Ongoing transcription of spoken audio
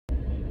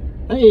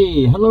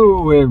Hey,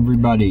 hello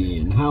everybody,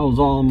 and how's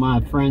all my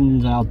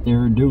friends out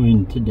there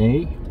doing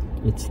today?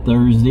 It's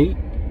Thursday,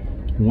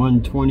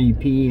 1:20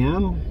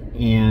 p.m.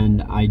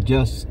 and I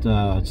just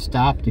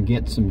stopped to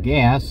get some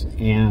gas,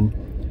 and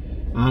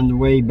on the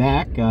way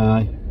back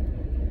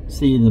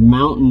see the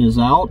mountain is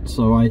out,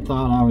 so I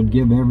thought I would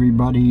give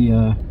everybody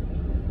a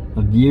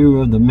view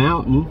of the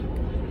mountain.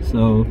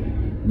 So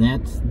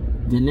that's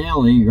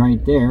Denali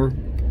right there,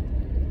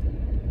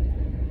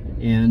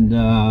 and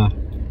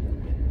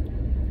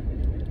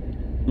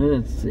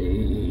let's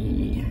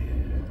see.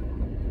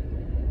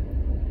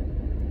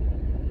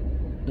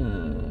 So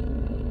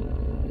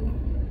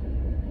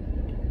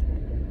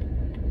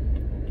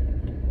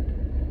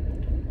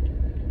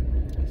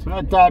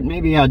I thought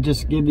maybe I'll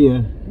just give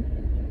you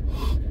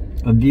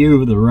a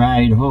view of the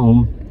ride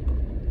home.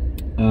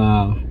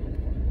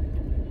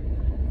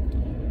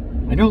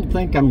 I don't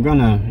think I'm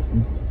gonna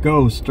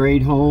go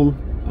straight home.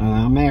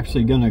 I'm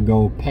actually gonna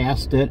go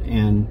past it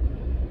and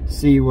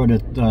see what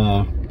it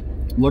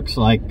looks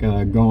like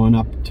going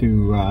up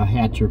to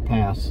Hatcher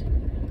Pass.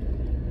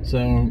 So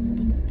I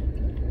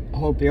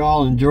hope you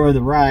all enjoy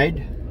the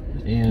ride,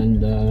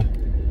 and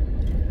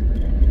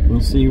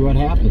we'll see what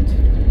happens.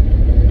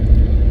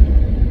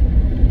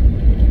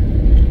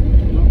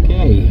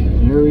 Okay,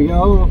 there we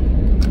go.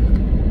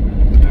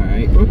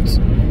 Alright, whoops.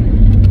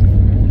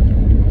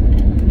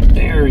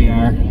 There we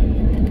are.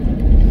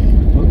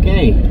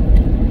 Okay.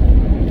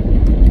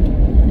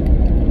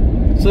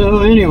 So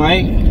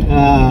anyway,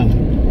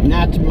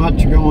 not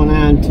much going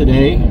on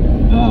today.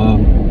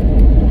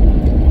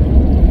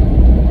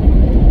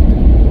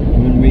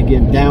 When we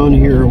get down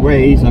here a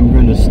ways, I'm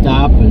going to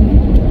stop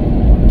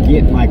and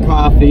get my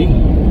coffee,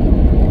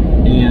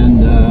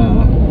 and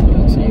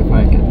let's see if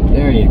I can.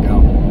 There you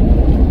go.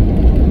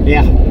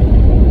 Yeah.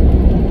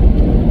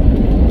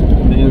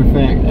 Matter of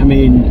fact, I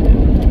mean,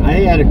 I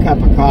had a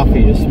cup of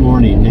coffee this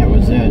morning. That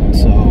was it.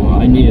 So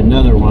I need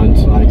another one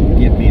so I can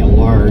get me a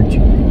large,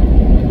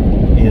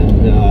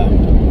 and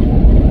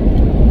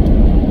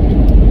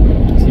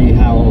see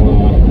how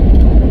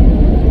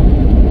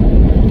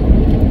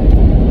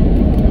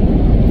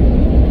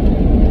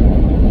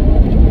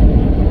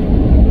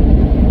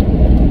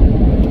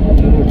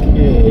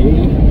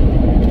okay.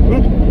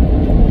 Whoop.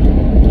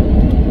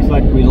 Looks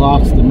like we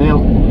lost the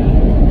mountain.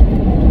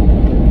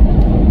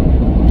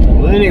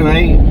 Well,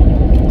 anyway,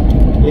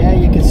 yeah,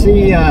 you can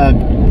see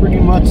pretty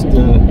much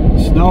the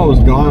snow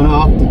has gone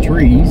off the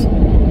trees,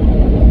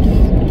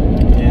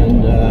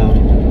 and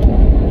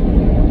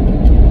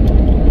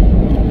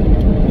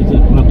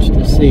isn't much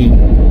to see.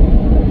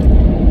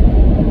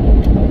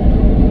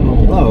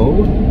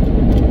 Although,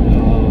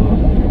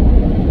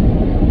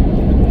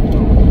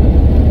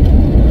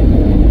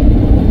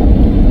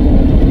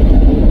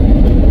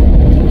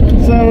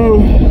 so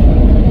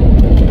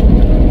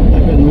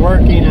I've been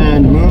working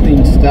on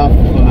moving stuff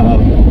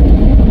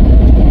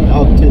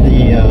out to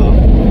the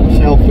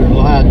shelter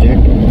logic,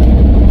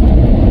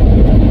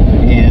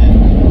 and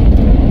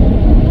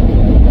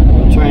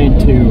trying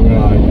to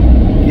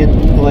get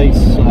the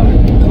place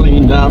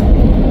cleaned up.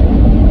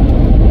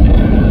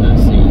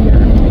 Let's see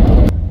here.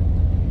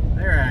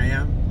 There I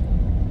am.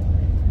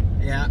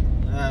 Yeah,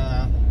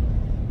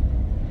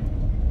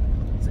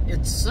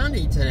 it's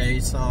sunny today,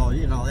 so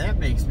you know that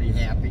makes me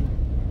happy.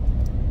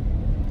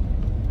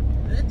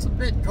 It's a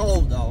bit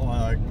cold though.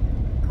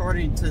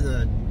 According to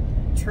the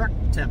truck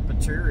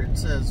temperature, it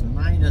says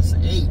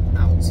 -8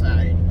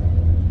 outside,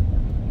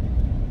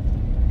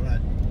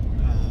 but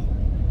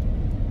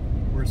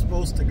we're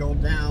supposed to go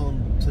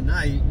down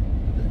tonight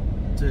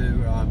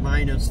to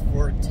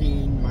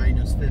 -14,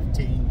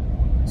 -15,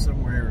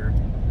 somewhere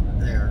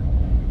there,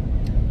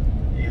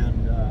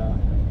 and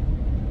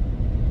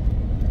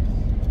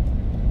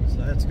so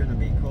that's going to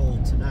be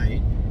cold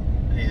tonight.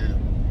 And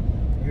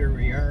here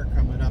we are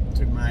coming up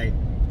to my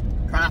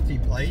coffee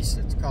place.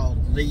 It's called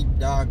Lead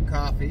Dog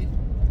Coffee,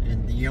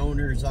 and the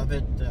owners of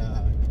it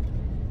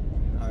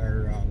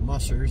are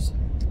mushers.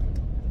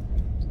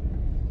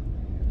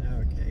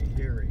 Okay,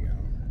 here we go.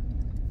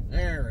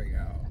 There we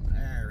go.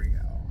 There we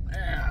go.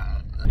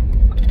 Yeah.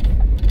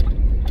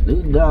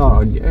 Lead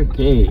Dog.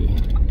 Okay.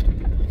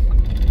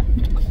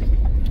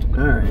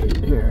 All right.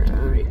 Here.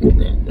 All right. Get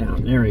that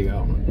down. There we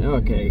go.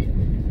 Okay.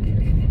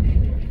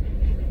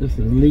 This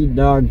is Lead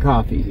Dog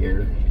Coffee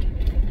here.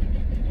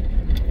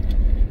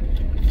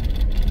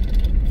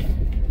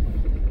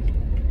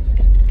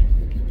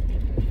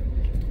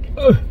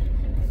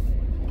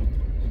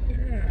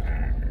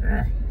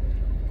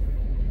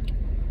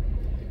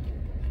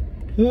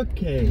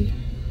 Okay.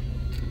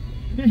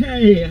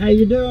 Hey, how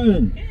you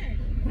doing?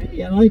 Good.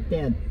 Hey, I like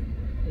that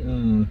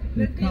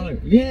the color.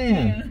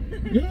 Yeah.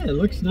 Yeah, it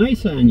looks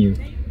nice on you.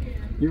 Thank you.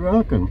 You're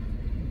welcome.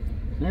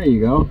 There you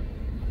go.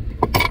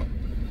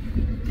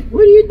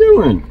 What are you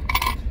doing?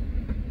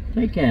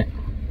 Take that.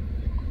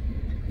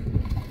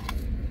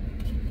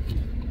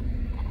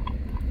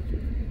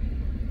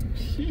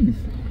 Jeez.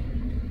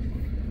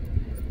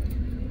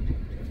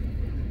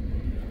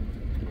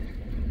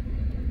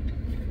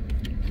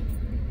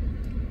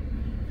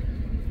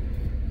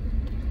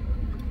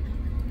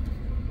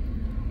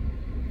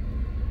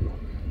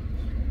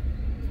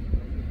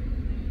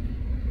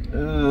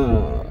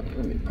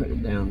 put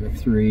it down to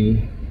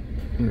 3.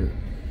 Here,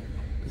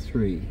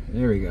 3.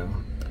 There we go.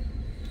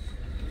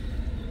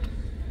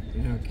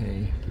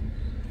 Okay.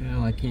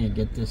 Well, I can't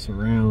get this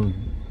around.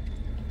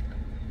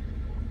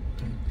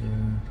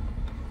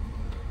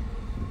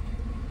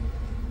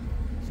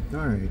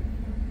 All right.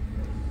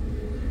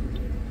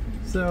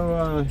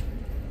 So,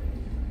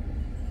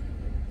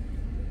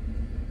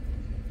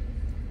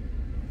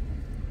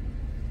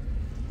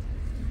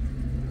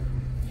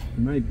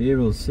 you might be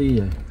able to see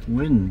the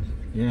wind.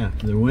 Yeah,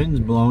 the wind's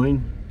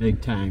blowing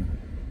big time.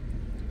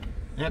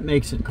 That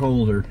makes it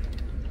colder.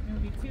 It'll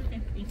be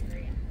 $2.50 for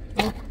you.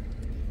 Oh,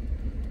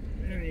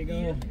 there you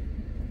go.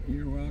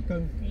 You're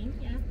welcome.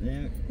 Thank you.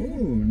 Yeah.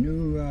 Ooh,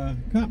 new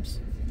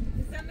cups.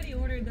 Somebody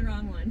ordered the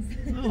wrong ones.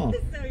 Oh.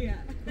 So yeah.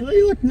 Well,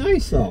 they look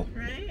nice though.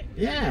 Right?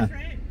 Yeah. That's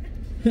right.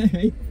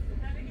 Hey.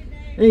 Have a good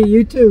day. Hey,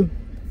 you too.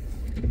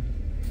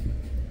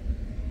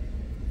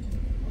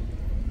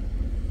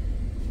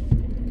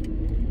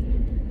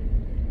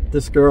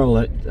 This girl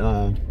that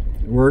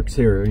works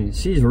here,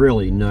 she's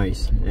really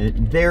nice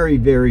and very,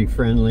 very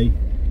friendly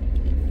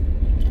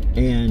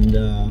and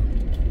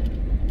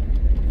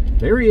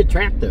very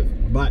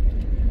attractive, but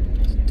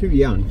too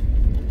young.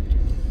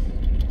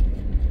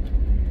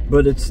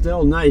 But it's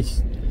still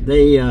nice.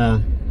 They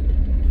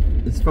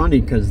it's funny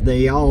because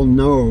they all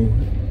know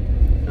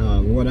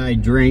what I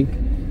drink,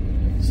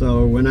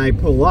 so when I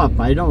pull up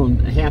I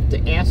don't have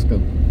to ask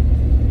them.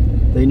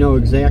 They know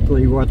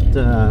exactly what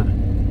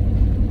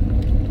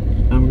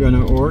I'm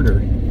gonna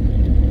order.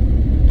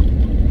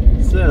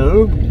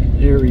 So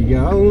there we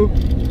go.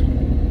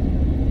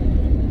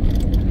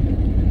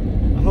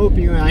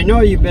 I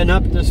know you've been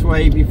up this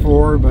way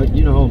before, but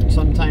you know,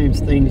 sometimes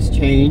things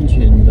change,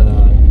 and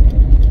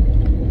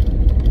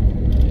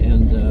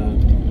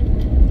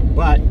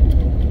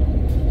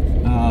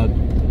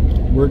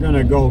we're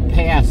gonna go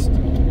past.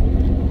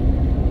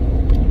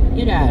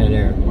 Get out of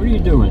there. What are you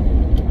doing?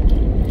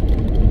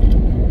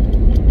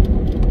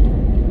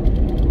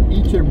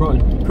 Eat your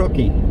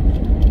cookie.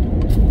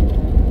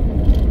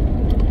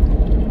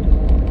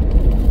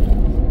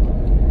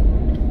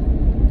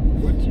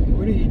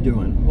 What are you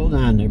doing? Hold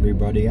on,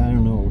 everybody. I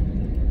don't know,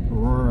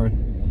 Aurora,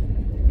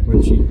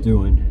 what she's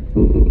doing.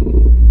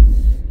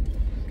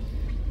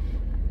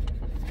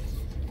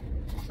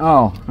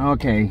 Oh,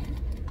 okay.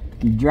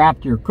 You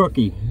dropped your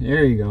cookie.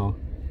 There you go.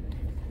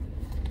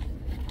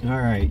 All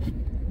right.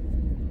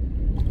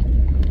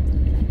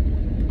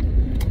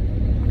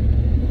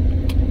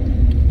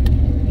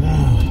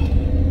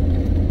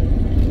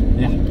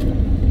 Yeah.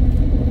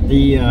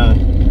 The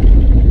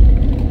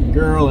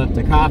girl at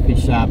the coffee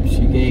shop,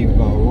 she gave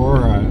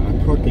Aurora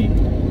a cookie,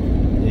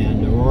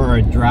 and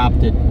Aurora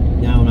dropped it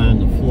down on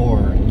the floor,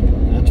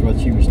 and that's what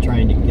she was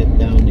trying to get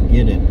down to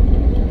get it.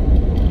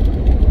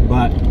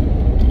 But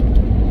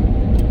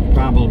the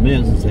problem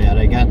is that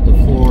I got the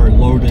floor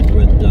loaded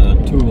with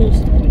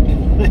tools.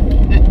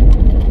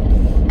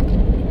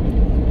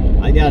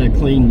 I gotta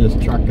clean this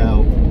truck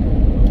out.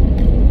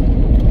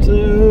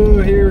 So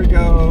here we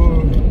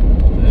go.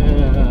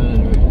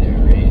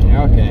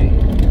 Okay.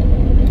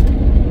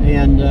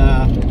 And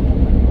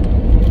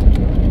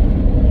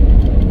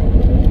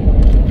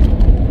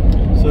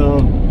so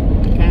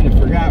I kind of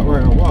forgot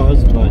where I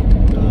was, but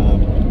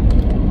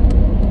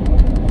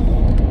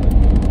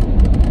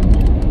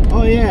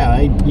oh yeah,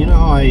 I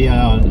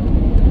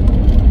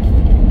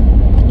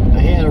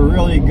had a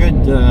really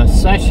good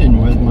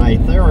session with my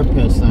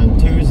therapist on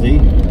Tuesday,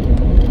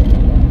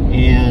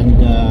 and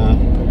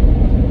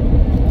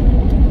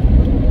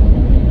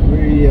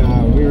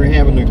we were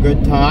having a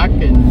good talk,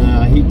 and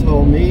he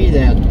told me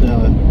that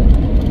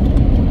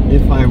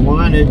if I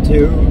wanted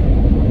to,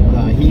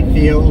 he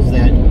feels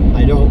that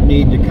I don't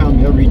need to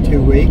come every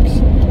 2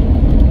 weeks,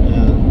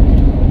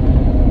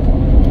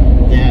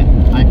 that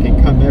I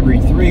can come every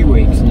 3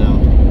 weeks now,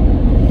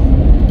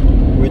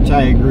 which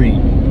I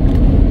agreed.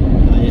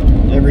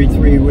 Every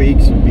 3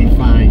 weeks would be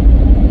fine.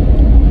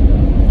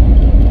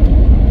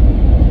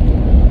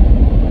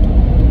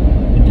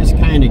 I'm just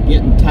kind of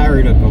getting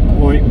tired of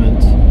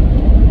appointments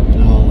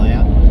and all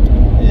that,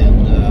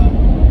 and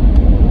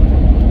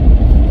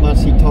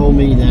plus he told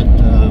me that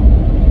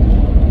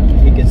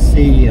he could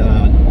see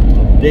a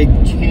big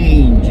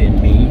change in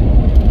me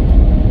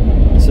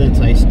since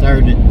I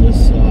started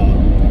this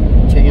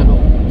channel,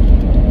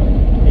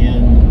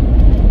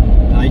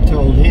 and I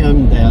told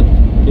him that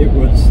it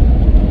was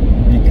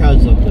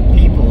because of the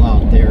people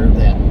out there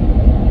that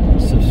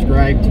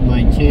subscribe to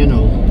my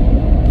channel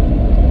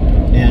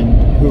and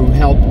who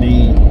helped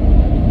me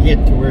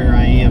get to where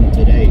I am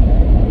today.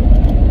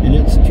 And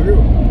it's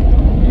true.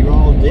 You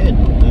all did.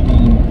 I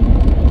mean,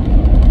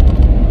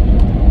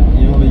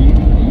 you know,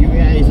 you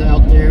guys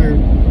out there,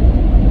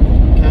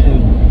 kind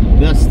of the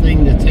best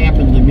thing that's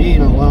happened to me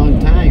in a long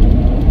time.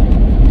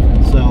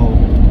 So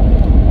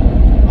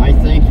I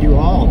thank you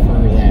all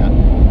for that.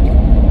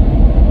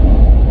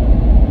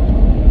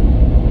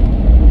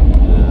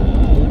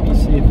 Let me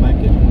see if I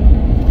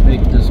can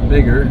make this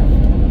bigger.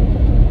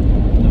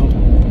 Nope,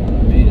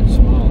 made it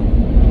smaller.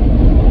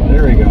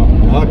 There we go.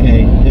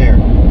 Okay, there.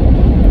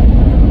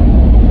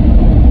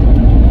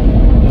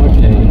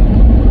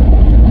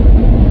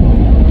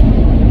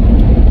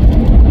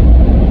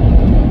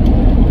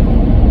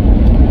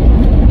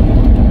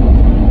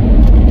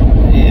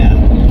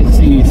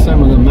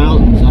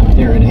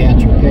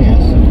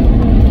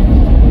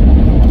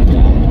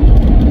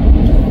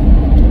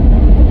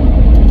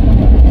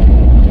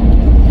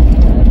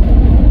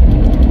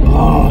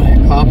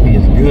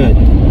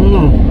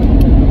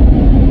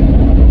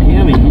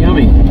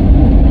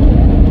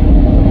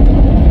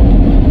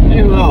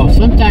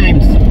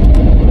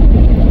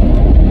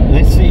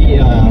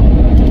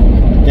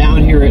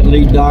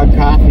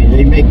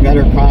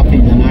 better coffee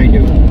than I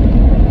do.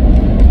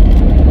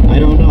 I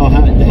don't know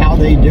how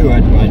they do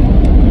it, but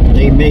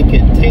they make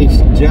it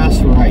taste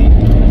just right.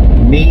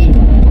 Me,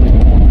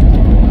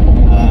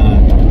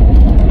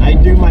 I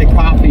do my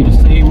coffee the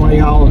same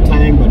way all the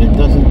time, but it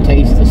doesn't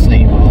taste the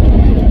same all the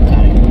way the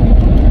time.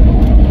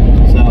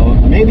 So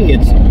maybe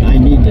I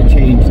need to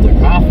change the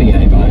coffee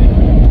I buy.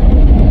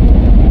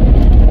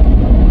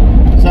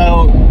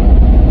 So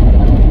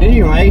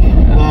anyway,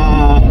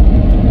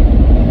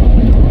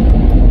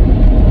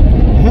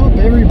 I hope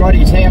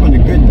everybody's having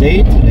a good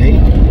day today.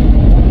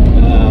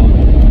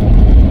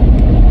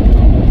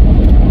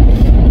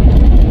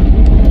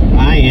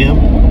 I am.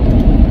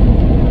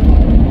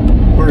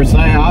 Of course,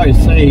 I always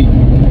say,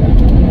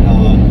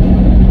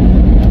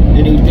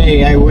 any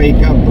day I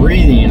wake up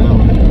breathing,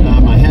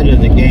 I'm ahead of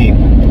the game.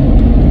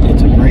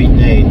 It's a great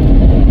day.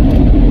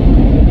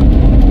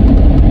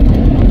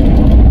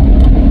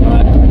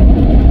 But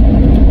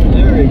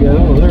there we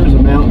go. There's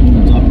the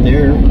mountains up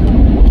there.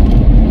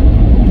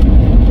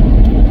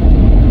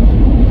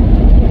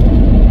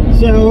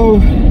 So,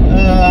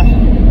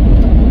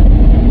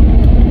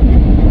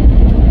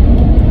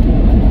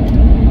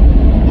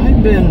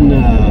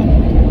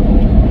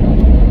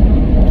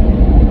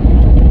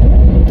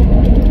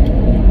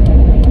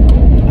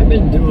 I've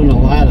been doing a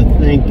lot of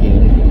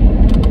thinking,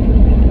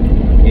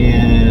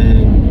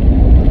 and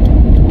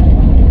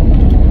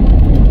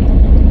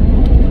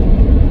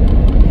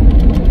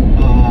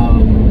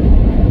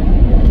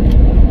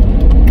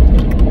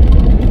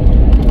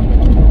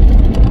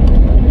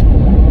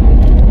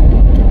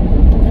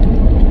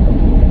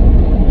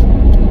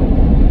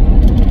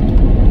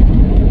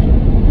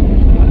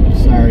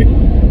sorry,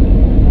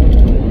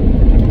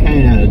 I'm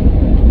kind of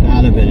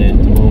out of it at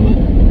the moment.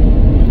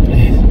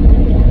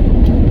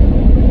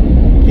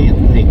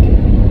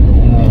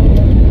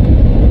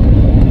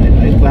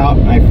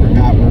 I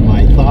forgot where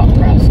my thought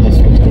process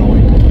was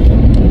going.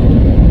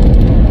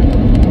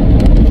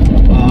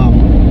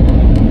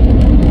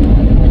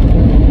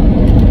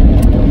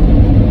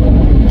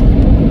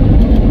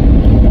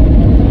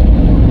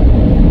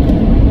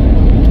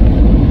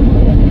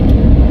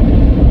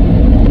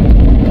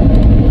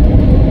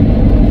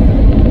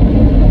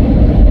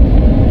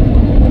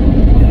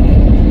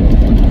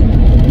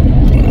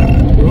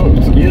 Oh,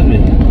 excuse me.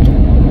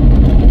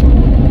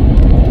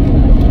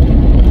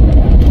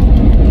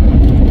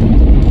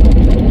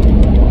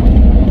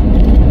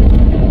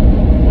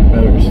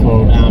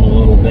 Slow down a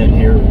little bit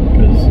here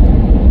because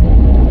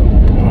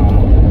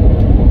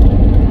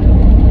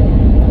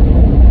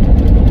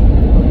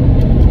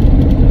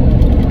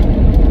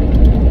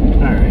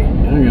alright,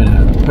 I'm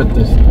gonna put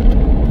the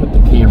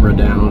camera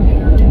down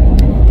here.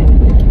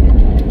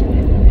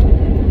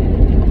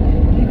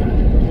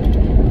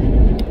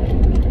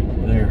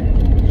 There.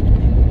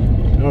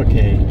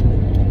 Okay.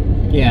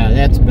 Yeah,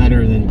 that's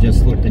better than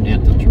just looking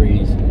at the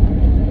trees.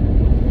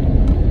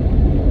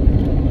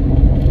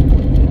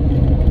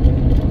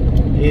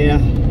 Yeah,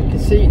 you can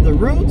see the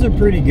roads are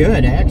pretty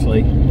good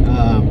actually.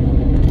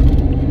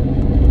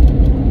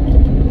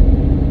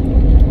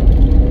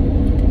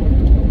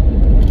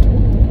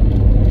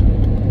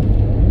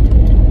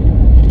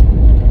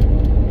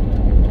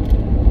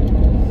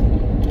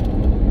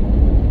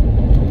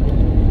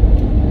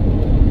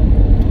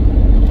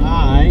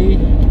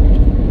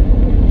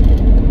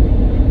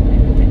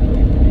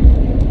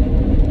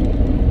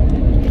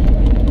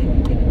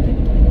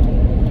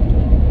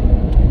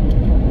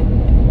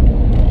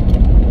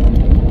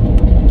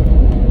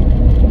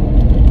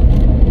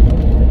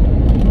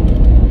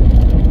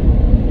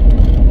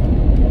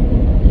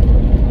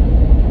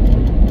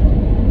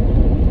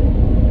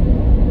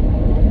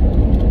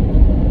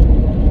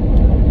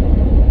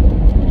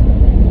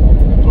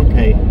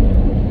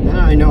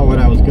 I know what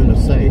I was going to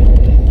say.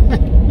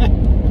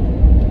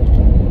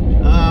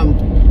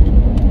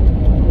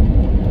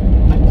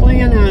 I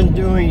plan on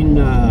doing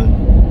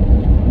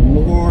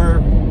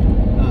more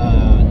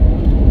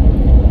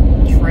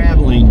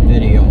traveling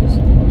videos.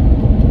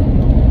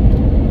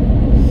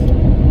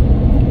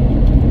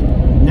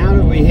 Now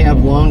that we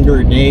have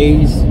longer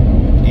days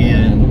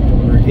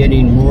and we're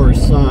getting more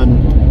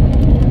sun,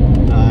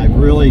 I've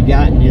really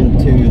gotten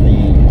into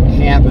the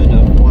habit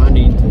of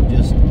wanting to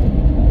just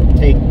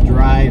take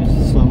drives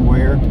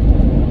somewhere,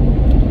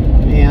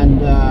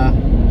 and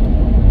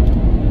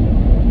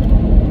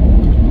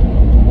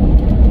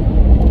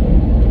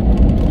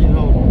you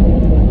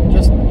know,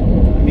 just,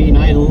 I mean,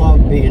 I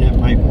love being at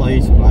my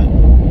place, but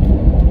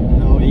you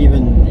know,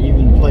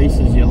 even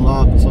places you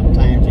love,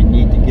 sometimes you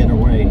need to get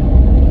away,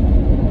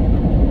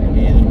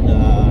 and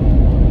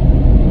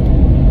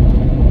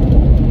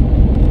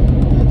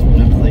that's what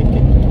I'm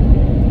thinking.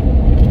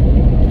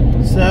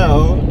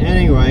 So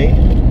anyway,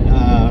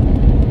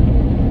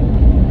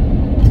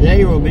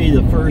 today will be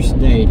the first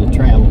day to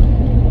travel,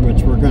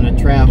 which we're going to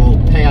travel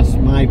past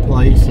my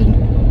place and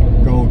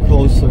go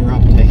closer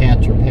up to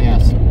Hatcher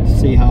Pass,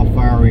 see how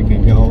far we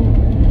can go,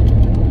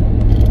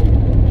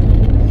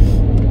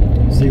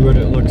 see what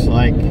it looks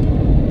like.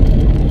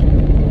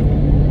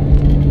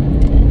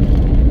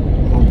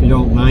 Hope you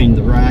don't mind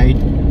the ride.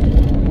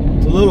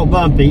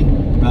 bumpy,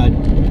 but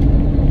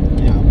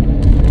you know,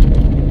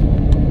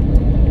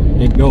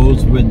 it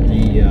goes with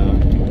the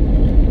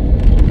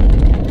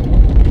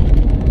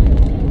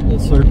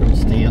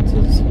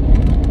circumstances.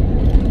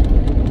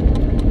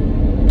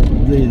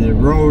 The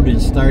road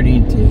is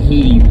starting to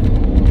heave.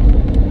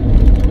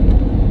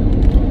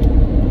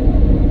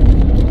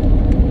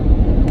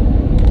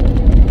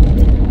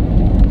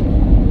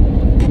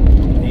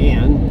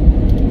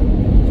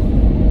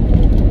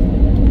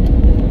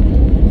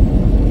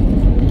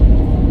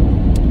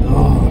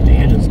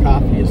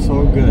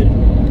 So good.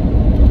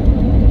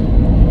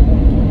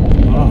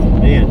 Oh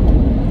man.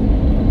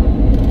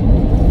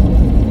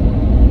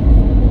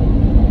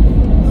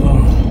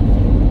 Oh.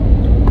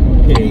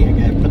 Okay, I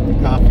gotta put the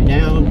coffee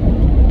down.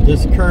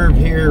 This curve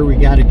here, we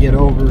gotta get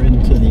over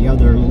into the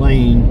other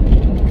lane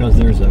because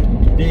there's a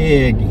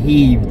big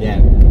heave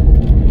that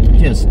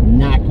just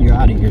knock you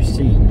out of your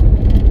seat.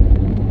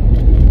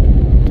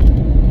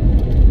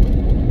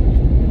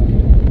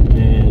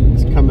 And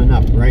it's coming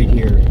up right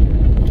here.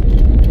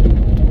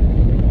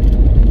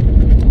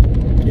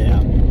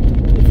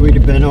 If we'd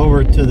have been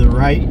over to the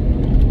right,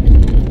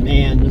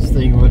 man, this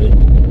thing would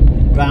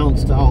have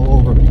bounced all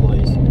over the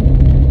place.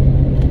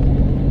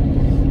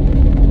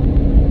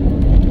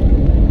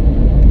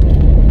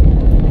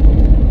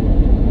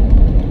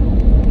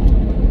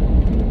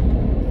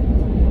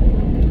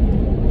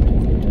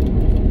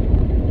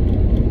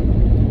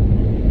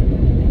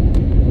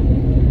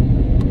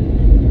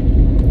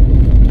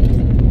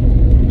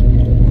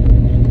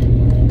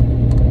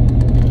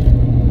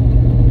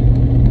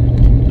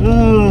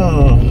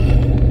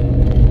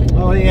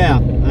 Oh yeah,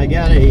 I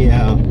got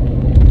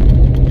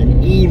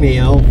an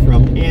email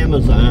from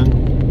Amazon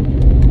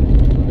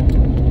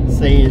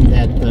saying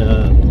that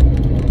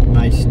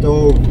my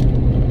stove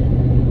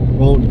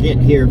won't get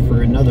here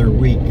for another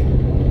week,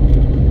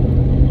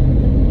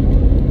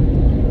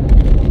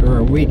 or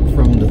a week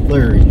from the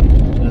 3rd.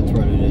 That's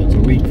what it is, a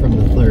week from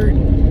the 3rd.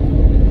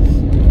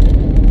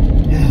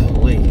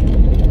 Golly,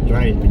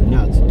 drives me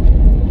nuts.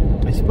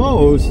 I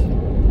suppose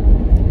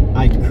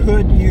I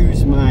could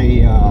use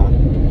my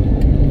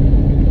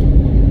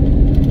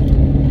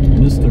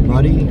Mr.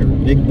 Buddy or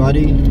Big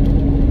Buddy.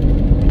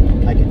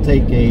 I could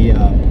take a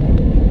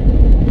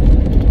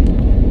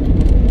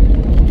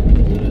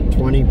is it a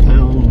 20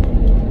 pound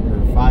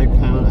or 5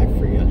 pound, I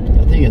forget.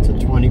 I think it's a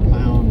 20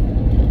 pound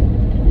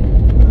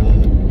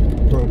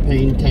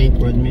propane tank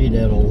with me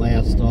that'll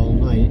last all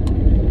night.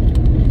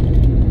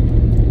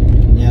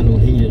 That'll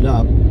heat it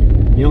up.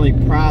 The only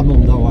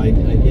problem though I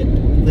get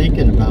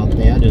thinking about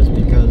that is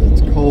because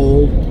it's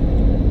cold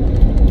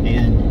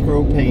and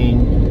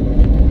propane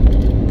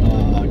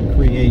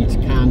creates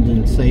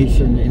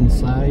condensation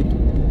inside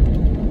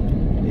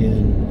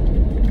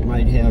and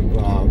might have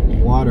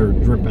water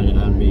dripping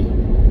on me.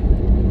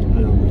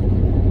 I don't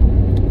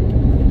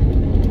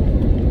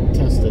know.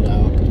 Test it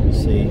out. Let me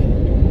see.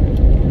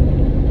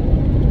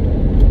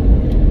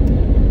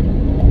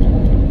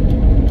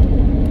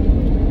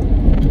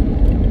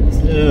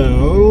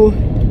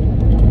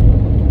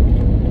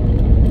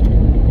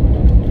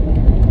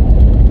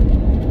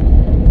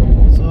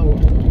 So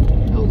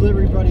how's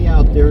everybody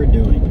out there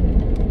doing?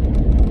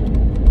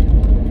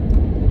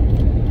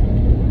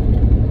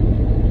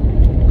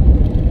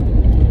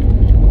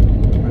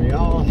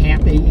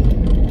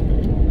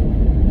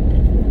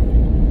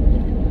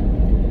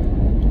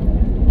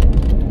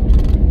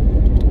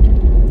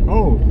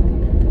 Oh,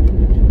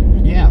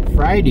 yeah,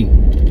 Friday.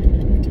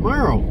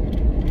 Tomorrow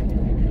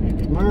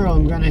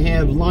I'm going to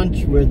have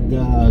lunch with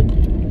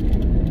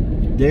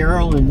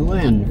Daryl and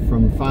Lynn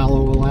from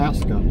Follow,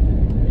 Alaska.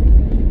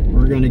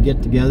 We're going to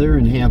get together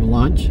and have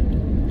lunch.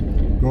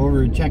 Go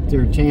over and check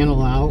their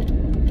channel out.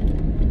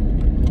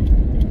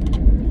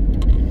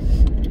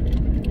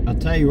 I'll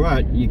tell you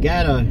what, you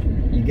gotta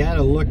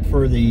look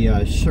for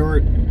the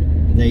short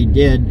they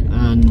did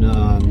on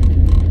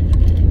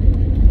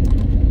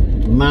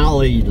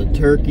Molly the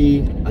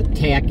turkey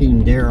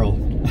attacking Daryl.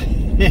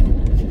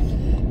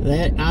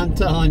 That, I'm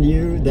telling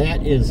you,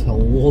 that is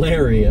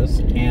hilarious,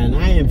 and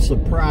I am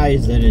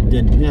surprised that it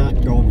did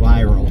not go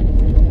viral.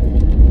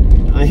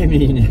 I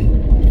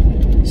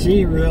mean,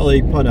 she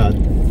really put a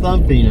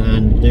thumping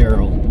on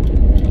Daryl.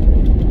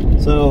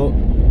 So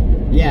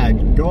yeah,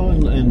 go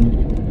and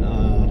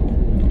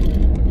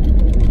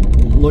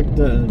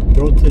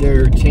go to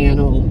their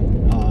channel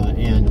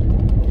and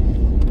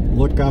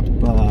look up.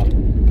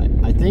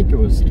 I think it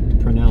was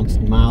pronounced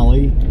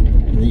Molly.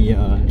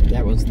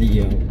 That was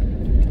the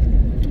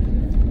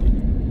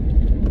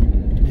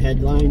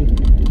headline.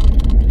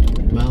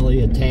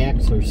 Molly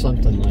attacks or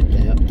something like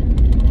that.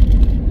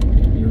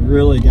 You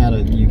really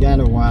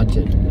gotta watch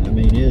it. I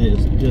mean, it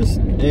is just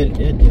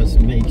it just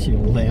makes you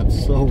laugh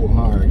so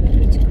hard.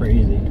 It's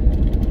crazy.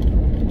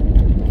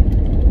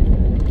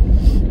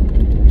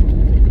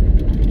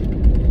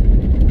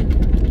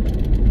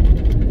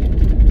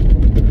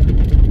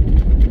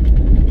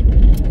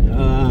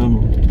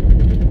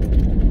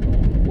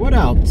 What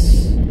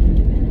else?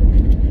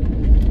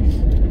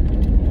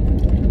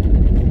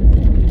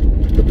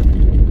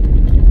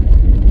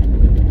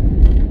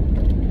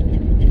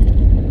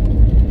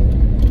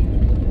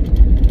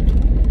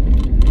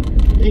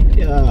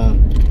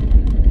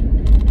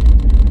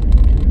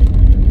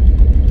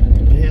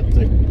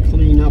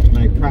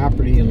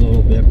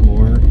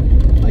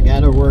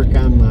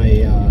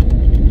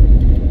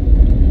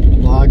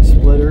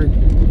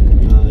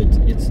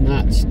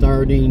 not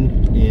starting,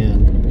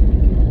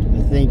 and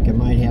I think I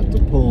might have to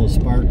pull a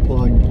spark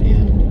plug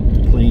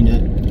and clean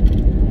it.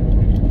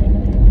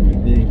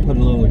 Maybe put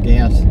a little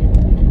gas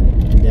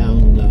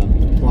down the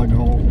plug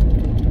hole.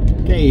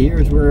 Okay,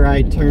 here's where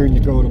I turn to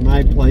go to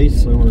my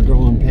place, so we're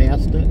going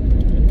past it.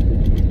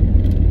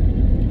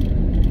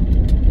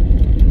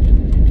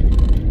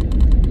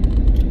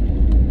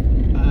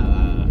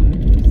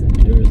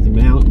 There's the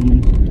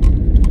mountain.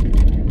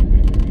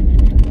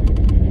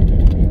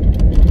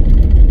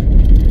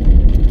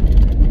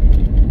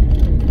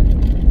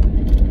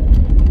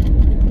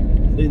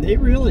 See, they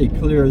really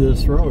clear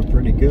this road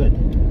pretty good.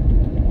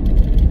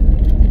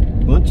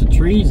 Bunch of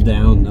trees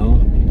down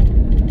though.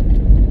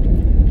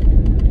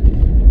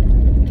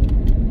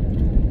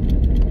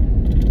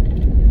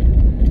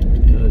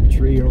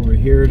 Tree over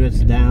here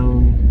that's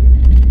down.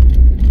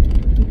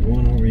 There's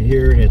one over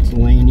here that's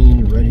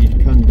leaning, ready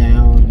to come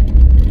down.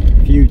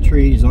 A few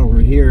trees over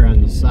here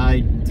on the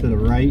side to the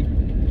right,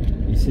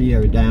 you see,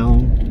 are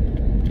down.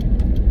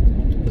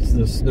 It's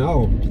the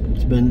snow.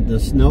 The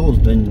snow's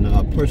been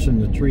pushing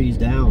the trees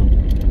down.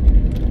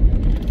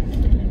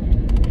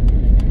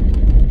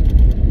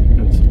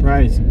 I'm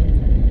surprised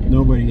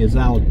nobody is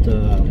out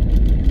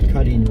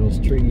cutting those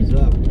trees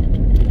up,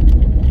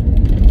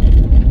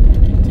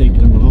 taking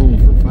them home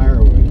for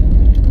firewood.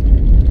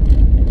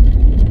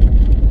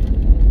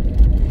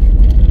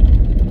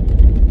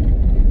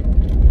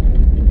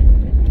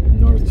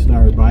 North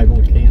Star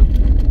Bible Camp.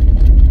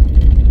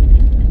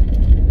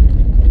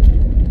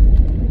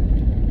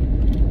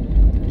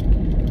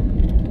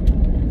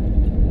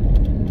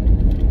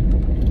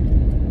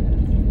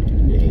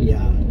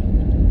 Yeah.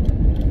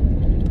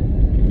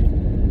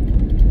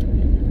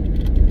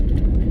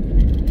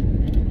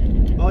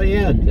 Oh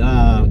yeah. I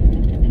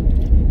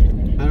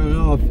don't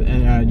know if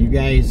you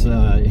guys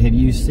have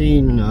you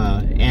seen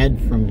Ed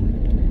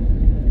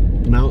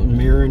from Mountain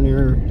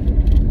Mariner,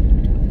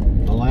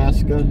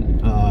 Alaska?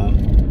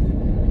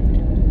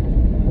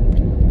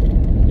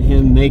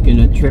 Him making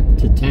a trip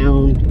to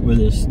town with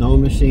his snow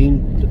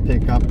machine to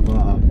pick up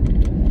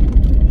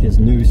his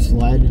new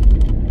sled.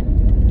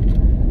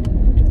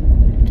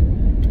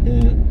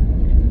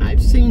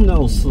 I've seen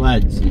those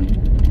sleds, and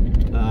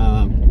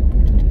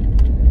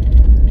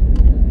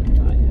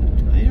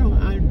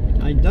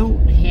I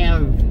don't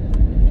have.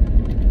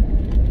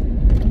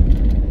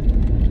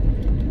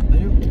 I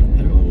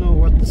don't know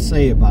what to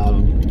say about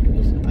them,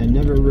 because I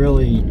never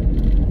really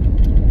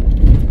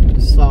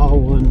saw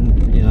one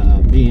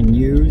being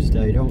used.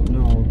 I don't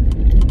know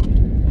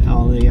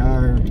how they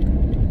are.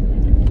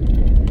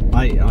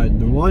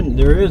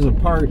 There is a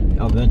part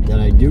of it that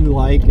I do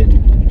like, and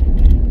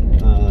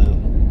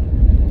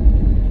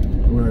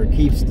where it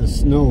keeps the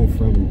snow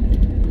from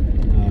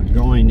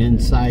going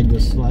inside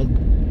the sled.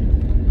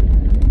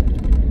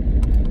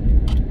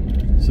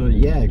 So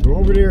yeah, go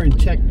over there and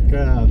check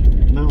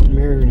Mountain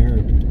Mariner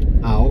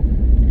out,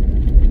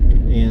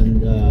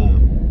 and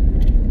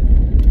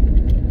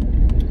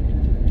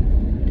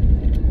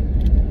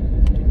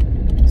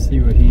see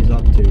what he's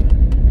up to.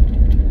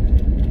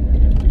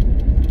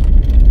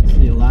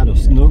 See, a lot of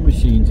snow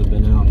machines have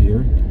been out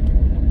here.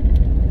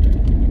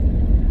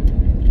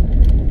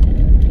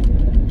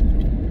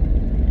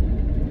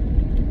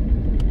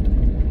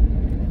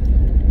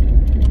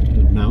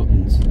 The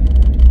mountains.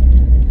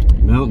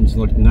 Mountains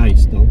look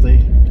nice, don't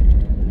they?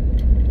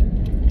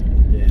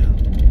 Yeah.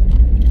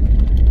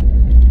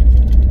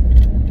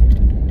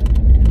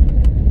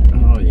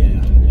 Oh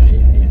yeah,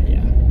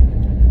 yeah.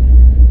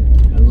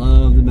 I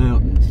love the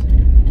mountains.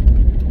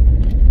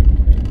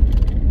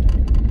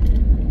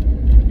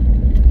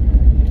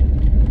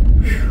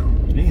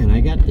 Whew. Man, I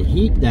got the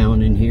heat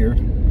down in here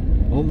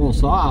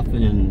almost off,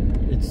 and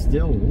it's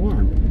still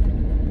warm.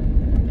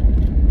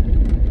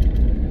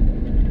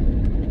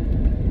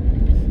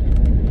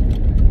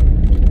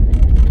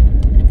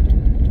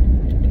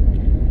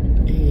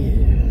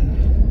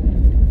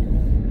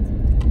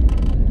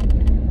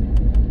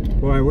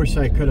 Boy, I wish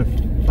I could have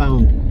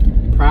found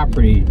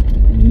property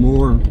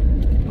more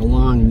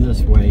along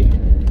this way,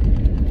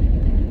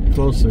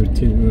 closer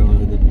to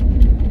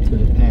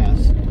the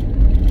pass.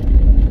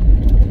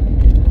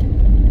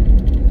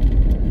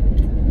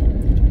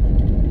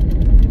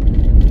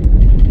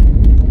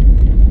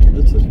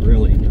 This is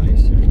really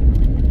nice.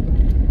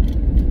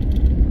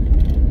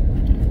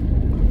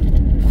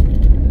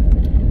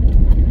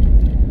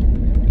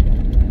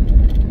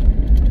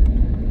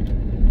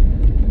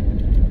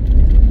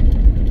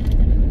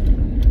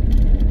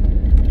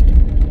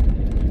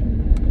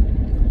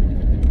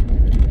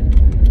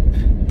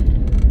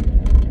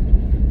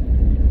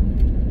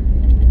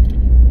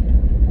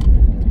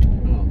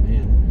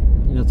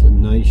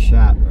 Nice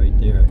shot right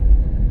there. I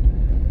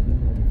don't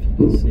know if you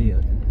can see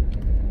it.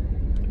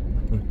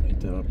 Pick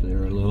that up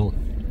there a little.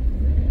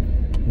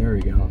 There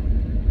we go.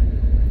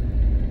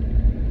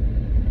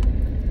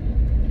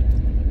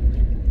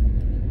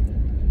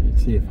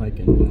 Let's see if I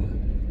can.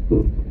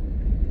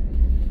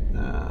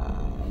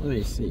 Let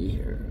me see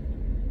here.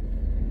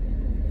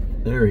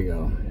 There we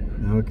go.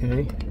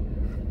 Okay.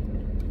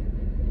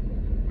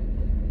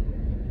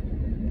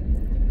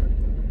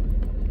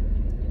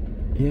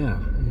 Yeah,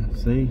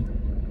 see?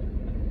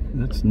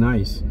 That's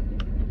nice.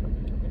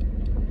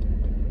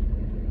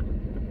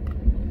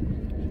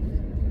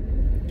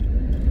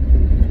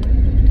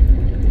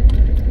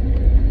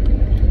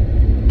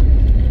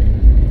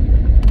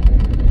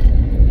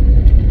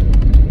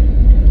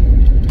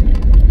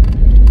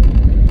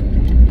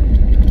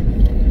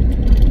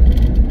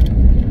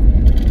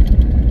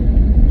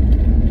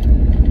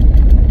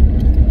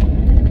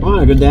 I want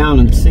to go down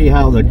and see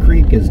how the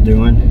creek is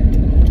doing.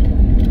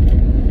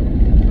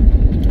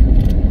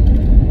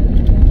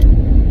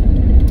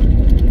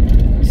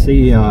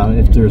 See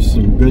if there's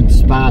some good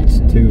spots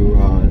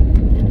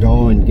to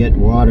go and get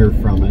water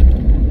from it.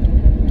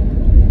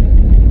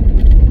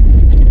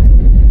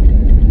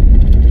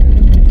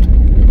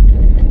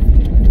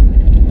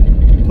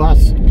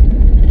 Plus,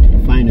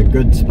 find a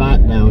good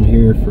spot down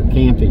here for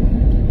camping.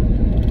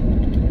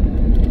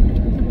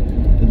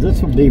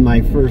 This will be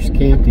my first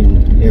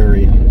camping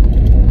area.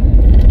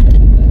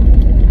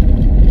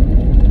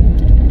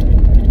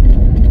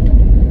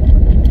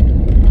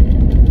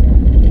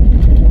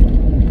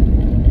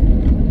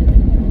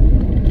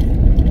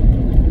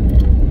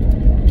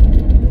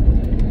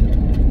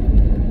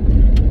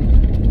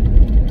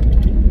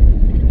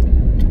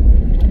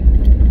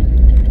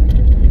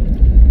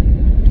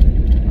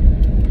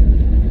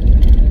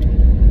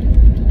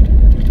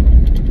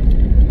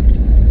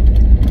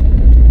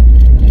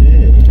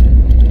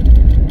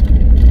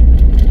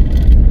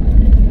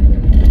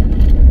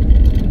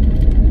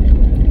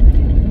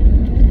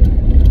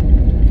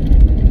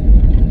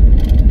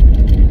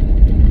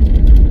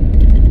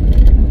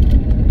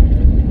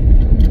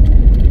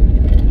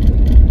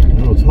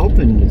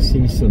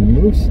 See some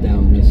moose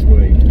down this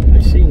way.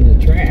 I've seen the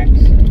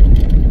tracks.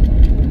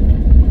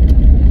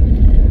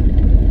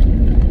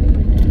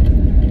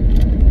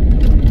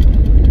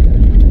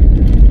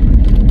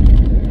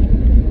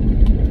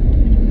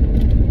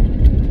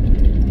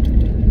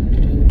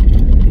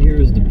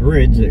 Here's the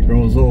bridge that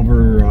goes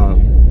over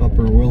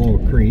Upper Willow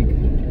Creek.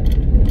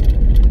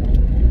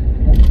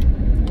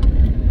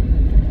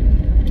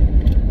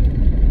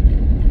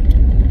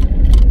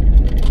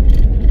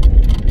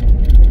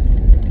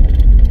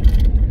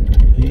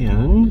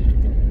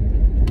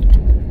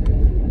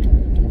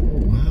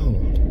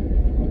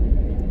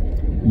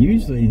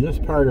 Usually this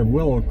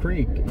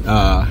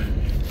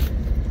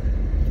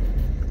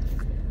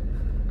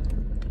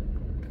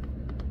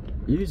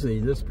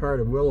part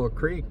of Willow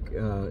Creek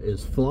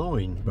is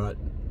flowing, but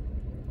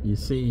you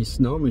see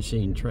snow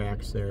machine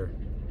tracks there.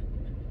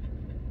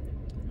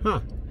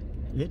 Huh,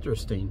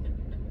 interesting.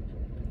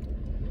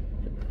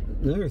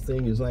 Another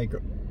thing is, like,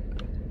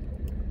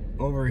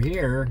 over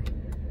here,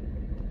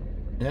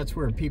 that's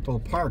where people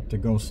park to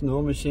go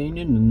snow machining,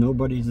 and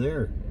nobody's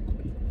there.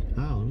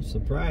 Wow, I'm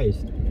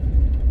surprised.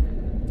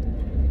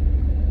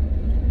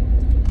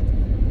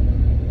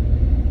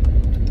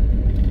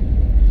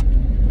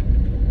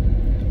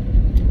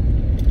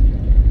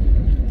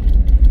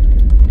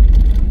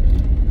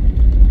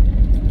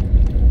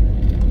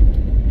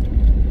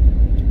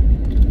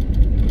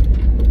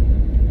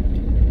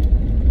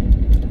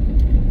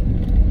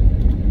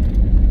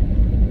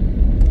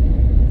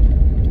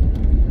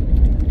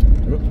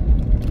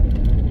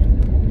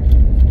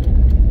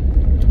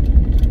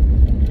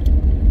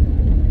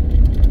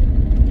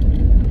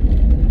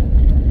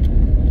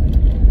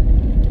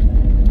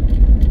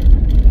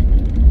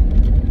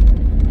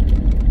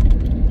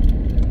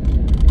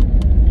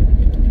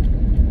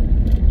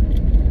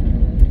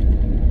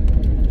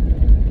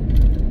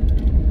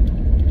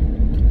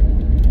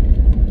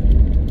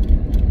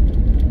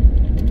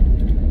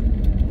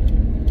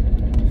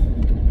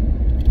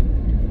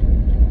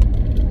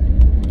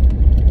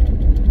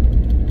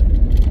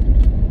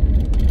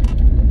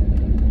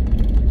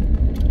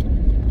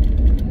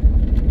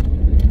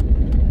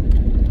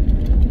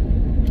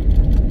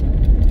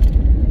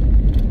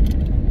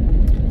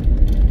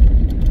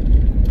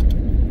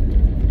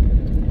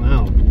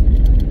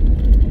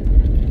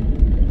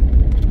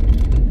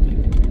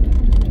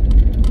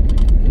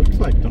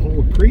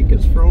 Creek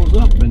is froze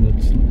up, and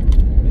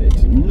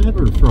it's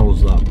never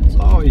froze up. It's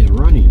always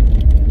running.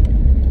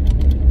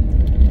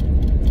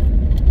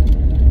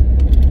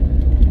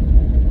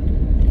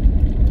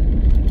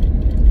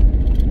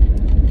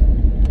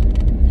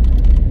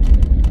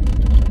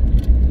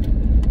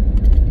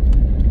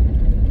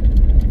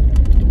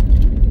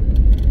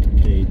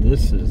 Okay,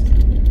 this is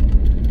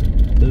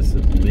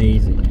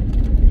amazing.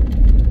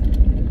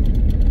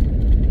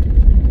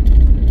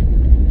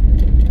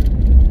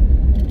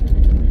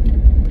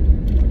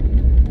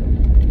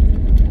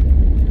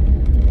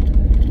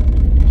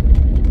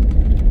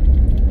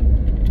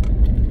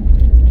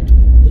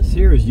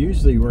 Here is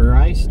usually where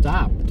I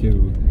stop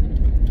to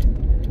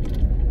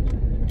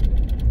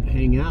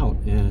hang out,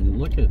 and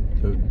look at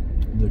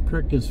the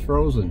creek is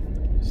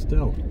frozen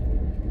still.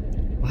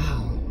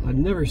 Wow, I've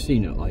never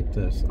seen it like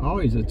this.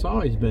 It's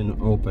always been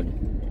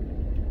open.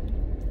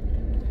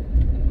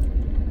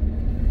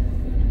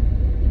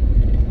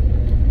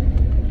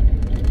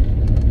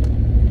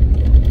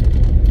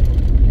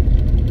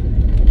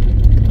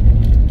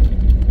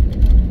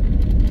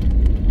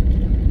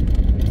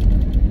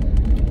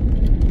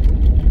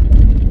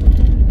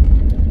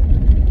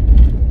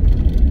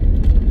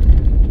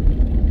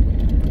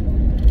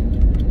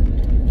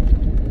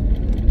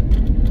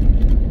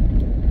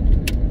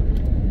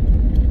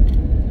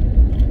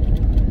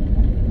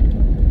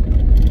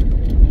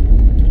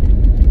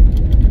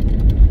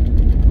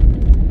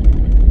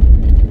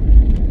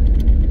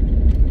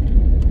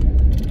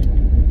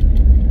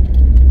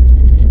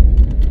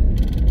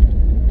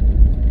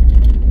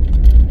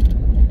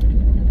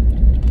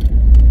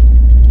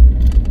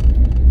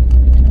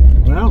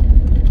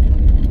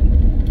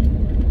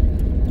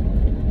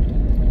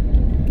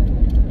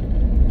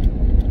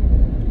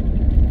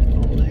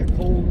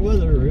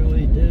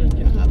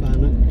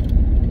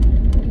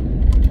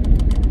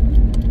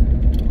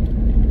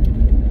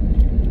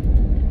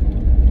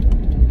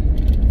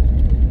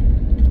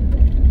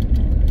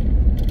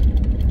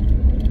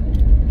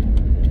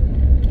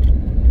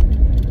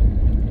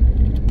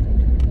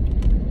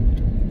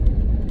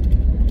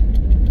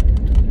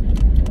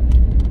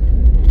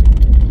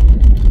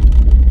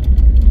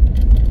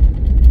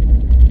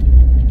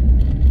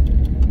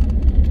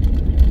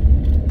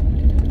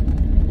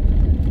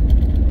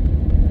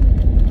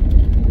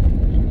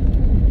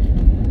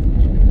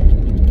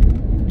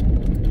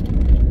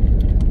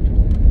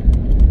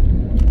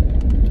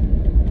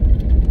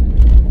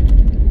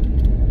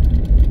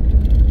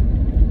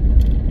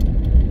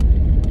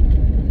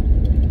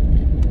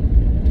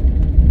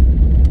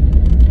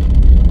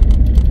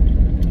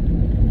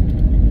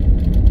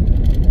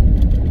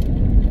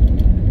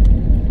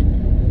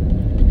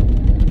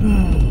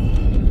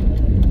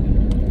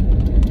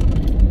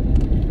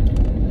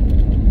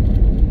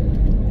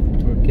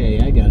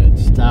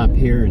 stop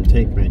here and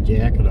take my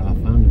jacket off.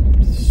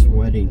 I'm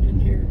sweating in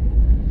here.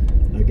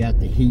 I got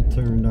the heat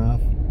turned off.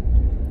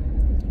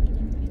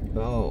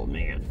 Oh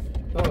man.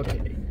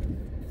 Okay.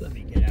 Let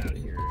me get out of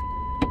here.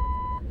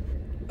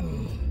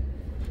 Oh.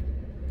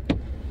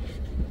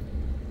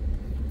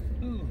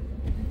 Oh.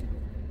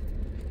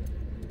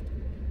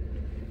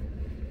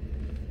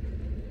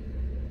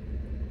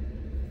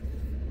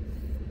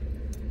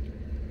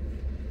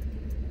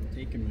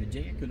 Taking my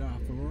jacket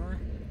off, Aurora.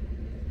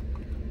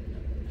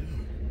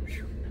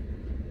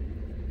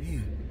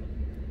 Man.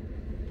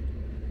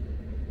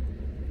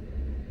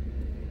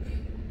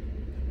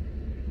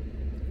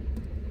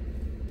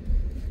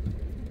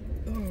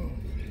 Oh.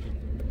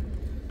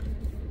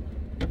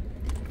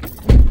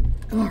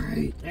 All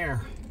right,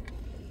 there.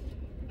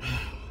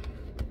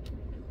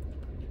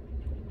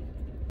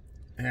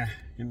 Yeah,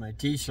 in my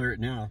t-shirt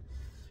now.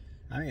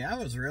 I mean, I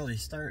was really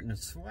starting to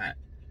sweat.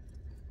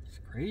 It's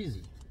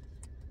crazy.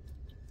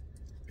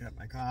 Got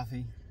my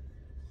coffee.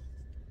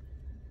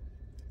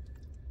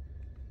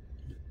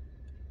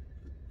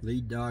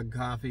 Lead dog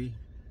coffee.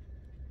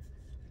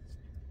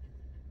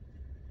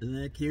 Isn't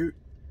that cute?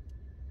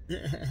 Yeah,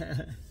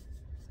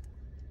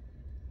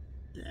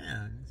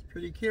 it's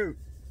pretty cute.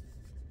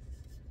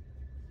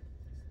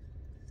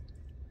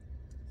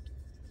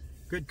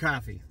 Good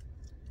coffee.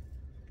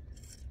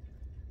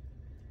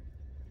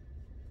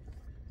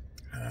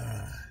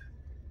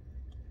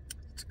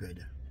 It's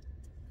good.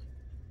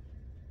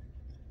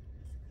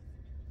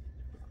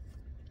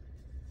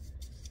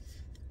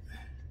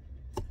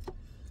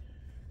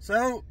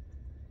 So,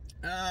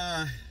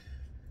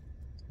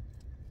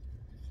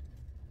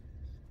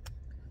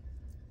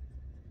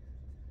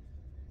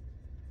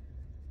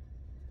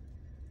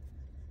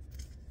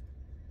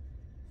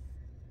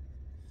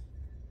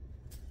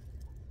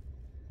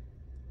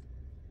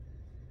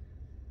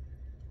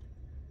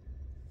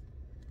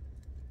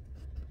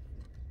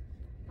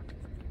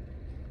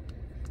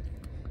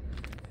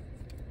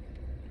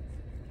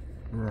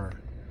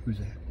 who's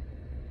that?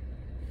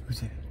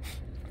 Who's that?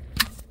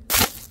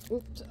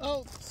 Oops.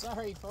 Oh,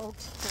 sorry,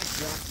 folks. I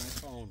dropped my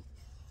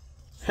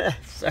phone.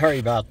 Sorry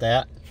about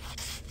that.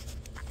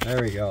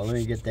 There we go. Let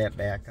me get that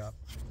back up.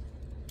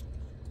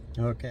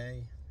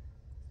 Okay.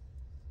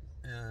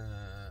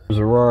 There's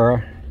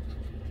Aurora.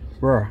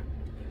 Aurora.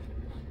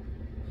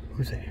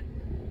 Who's that?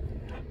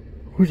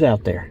 Who's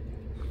out there?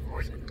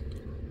 Who's it?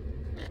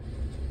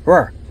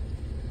 Aurora.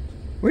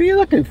 What are you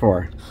looking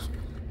for?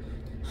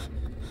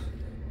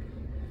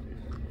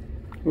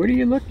 What are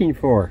you looking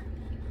for?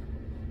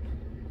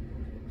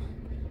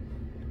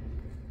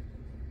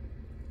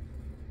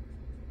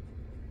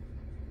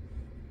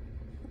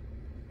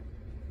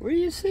 What do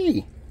you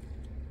see?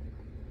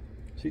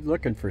 She's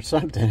looking for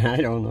something. I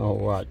don't know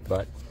what,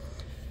 but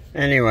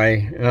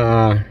anyway,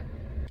 there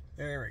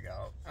we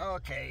go.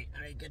 Okay,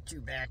 let me get you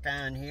back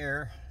on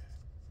here.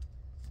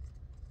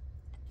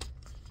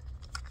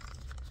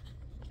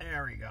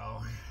 There we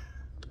go.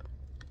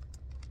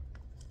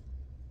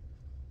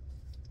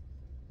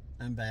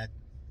 I'm back.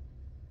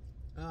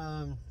 You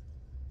gonna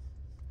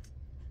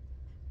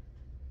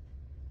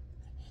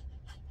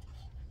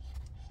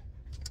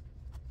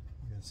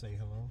say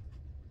hello?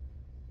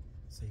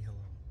 Say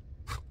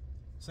hello.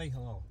 Say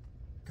hello.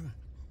 Come on.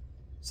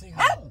 Say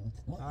hello.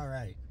 All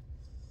right.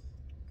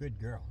 Good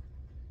girl.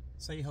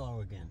 Say hello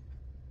again.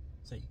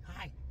 Say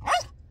hi.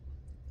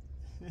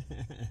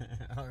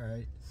 All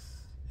right.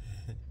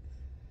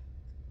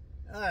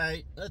 All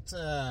right.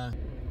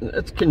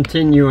 Let's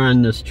continue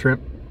on this trip.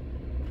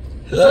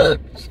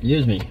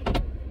 Excuse me.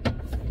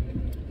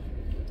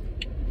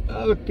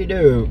 Okie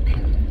doke.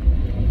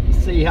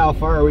 Let's see how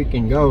far we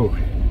can go.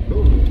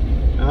 Ooh,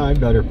 I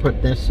better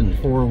put this in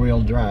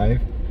 4-wheel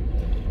drive.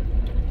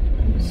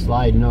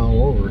 Sliding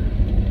all over.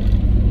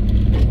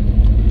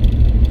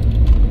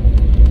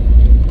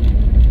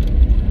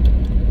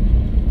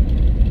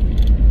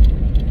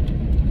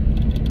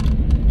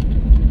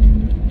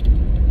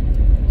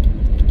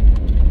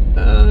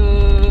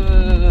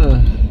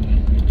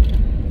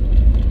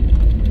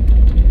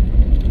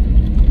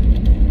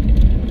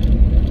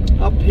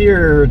 Up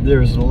here,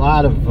 there's a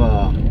lot of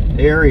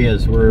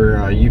areas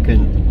where you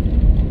can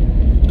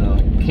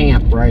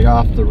camp right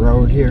off the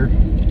road here,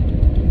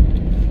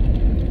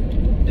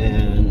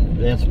 and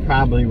that's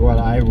probably what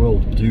I will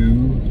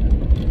do.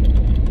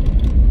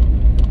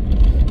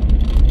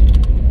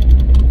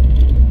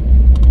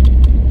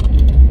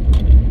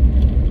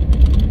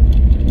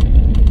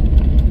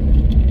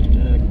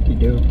 Okie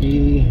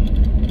dokie.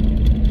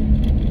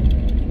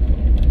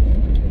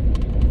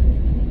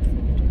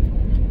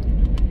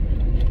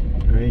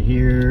 Right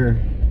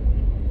here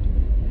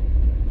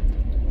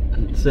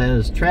it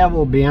says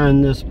travel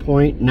beyond this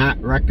point not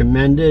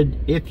recommended.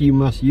 If you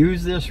must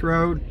use this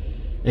road,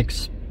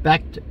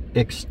 expect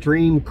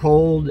extreme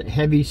cold,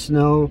 heavy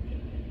snow,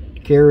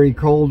 carry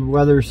cold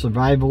weather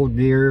survival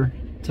gear,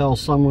 tell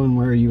someone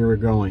where you are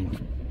going.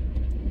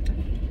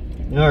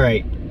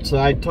 Alright, so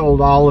I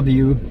told all of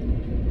you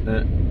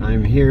that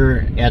I'm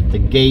here at the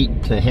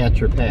gate to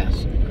Hatcher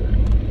Pass.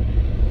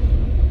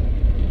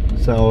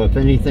 So if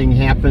anything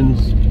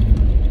happens,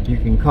 you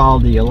can call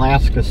the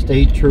Alaska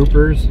State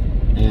Troopers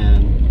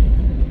and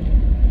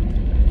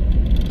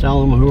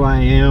tell them who I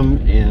am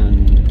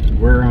and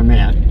where I'm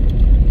at.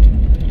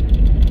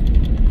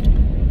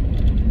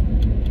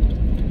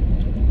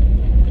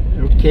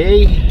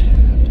 Okay,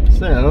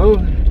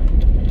 so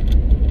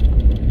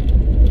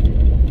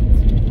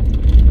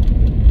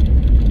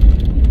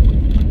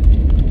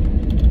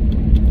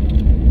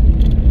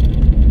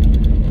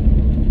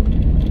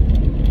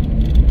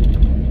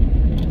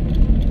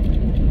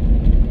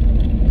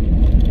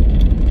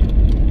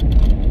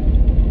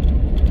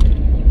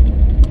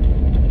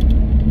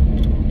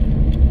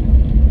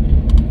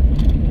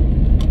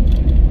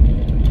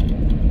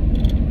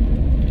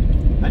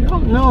I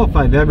don't know if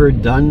I've ever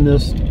done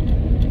this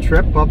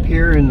trip up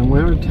here in the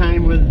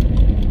wintertime with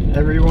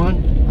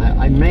everyone.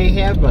 I may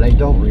have, but I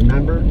don't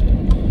remember.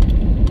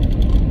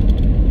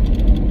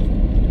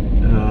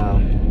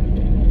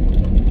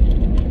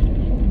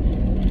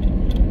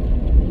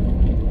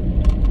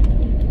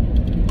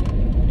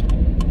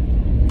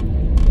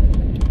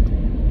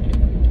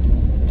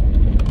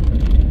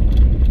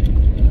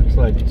 Looks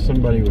like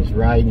somebody was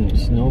riding a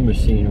snow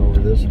machine over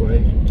this way.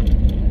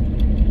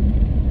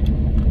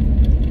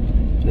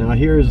 Now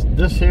here's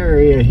this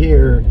area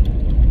here.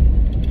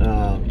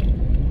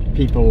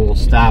 People will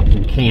stop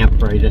and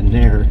camp right in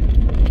there.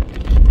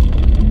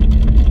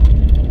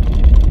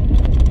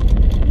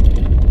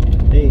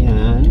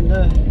 And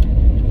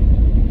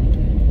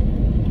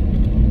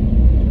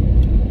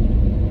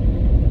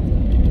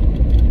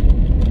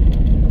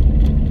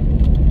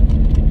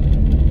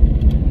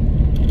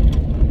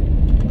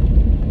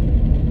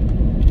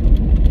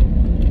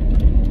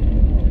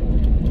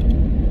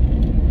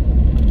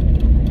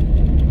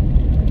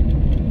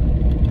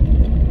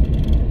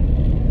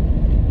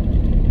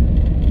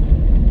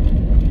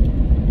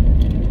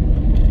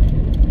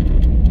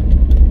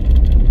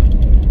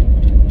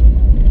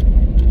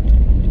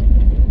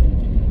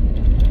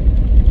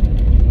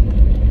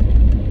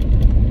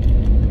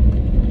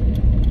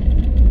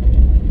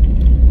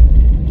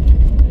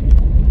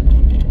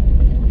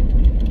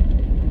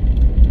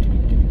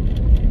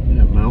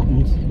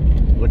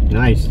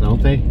nice,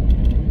 don't they?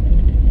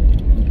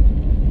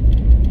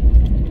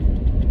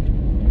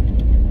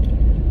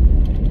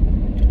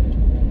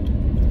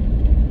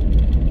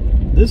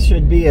 This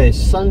should be a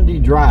Sunday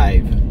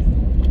drive,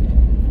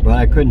 but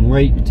I couldn't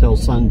wait until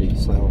Sunday,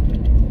 so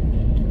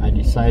I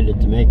decided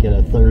to make it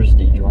a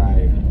Thursday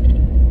drive.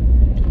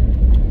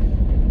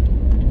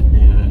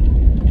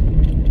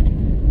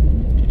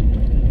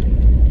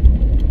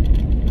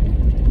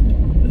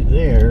 And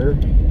there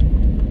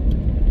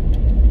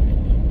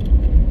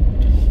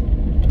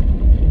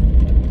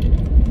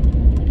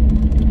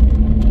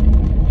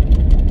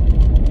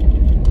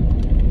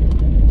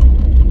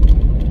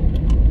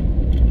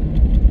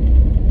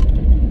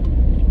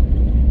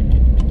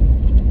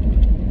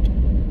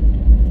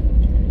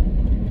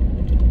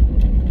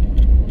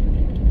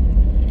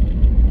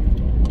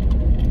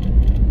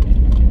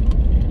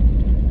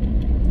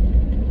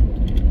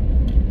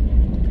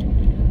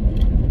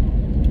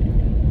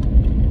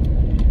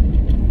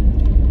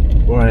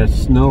boy, the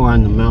snow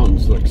on the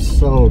mountains looks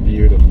so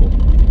beautiful.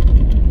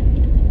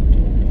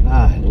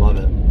 Ah, I love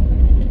it.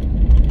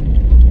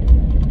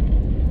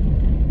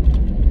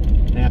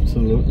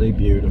 Absolutely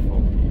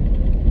beautiful.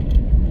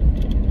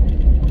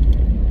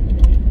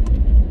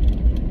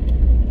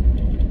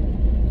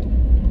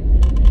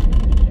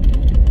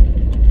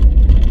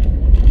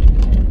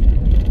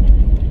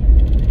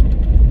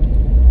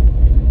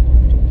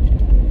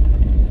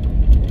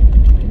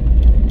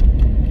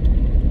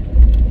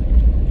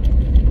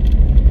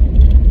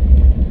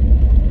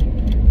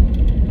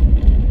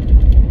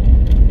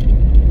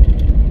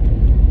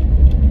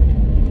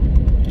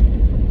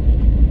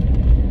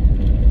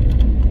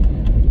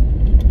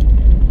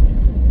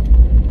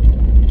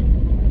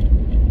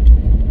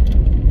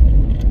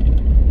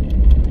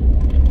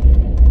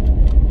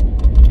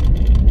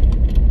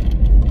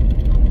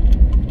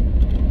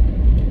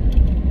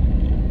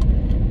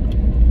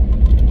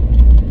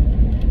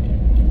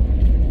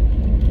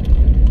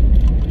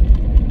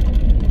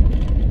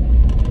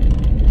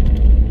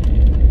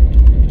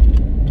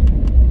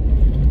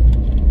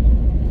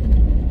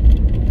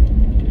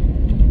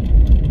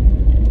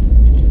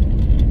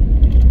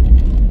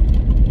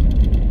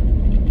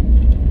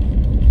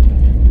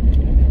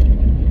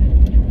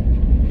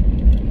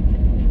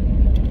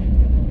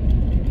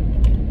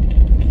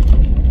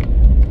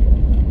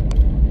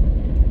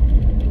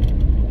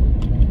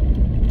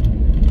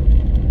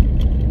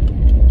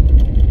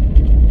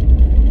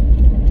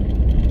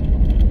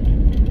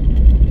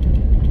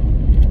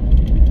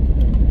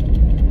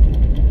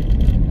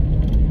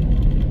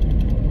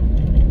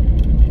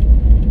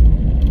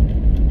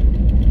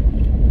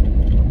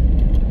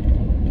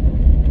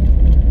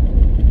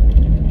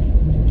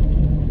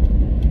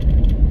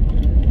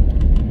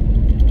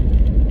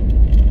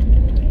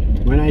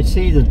 I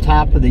see the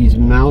top of these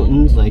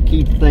mountains, I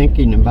keep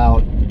thinking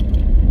about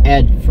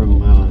Ed from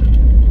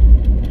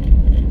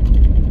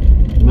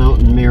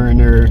Mountain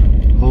Mariner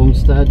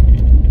Homestead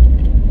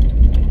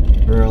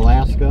or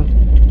Alaska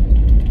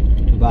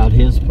about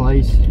his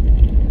place.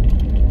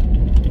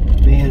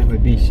 Man, it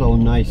would be so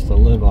nice to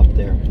live up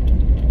there.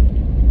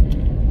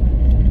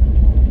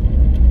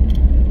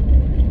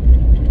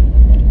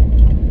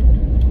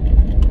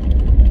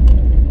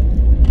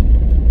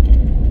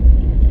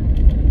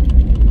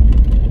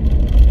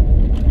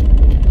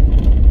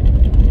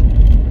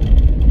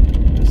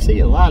 I see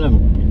a lot of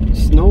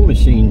snow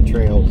machine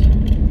trails.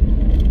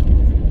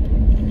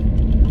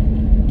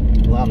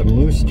 A lot of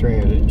moose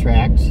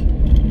tracks.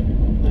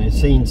 And I've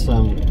seen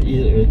some,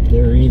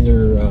 they're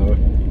either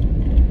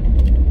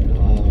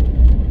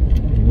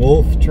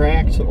wolf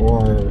tracks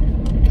or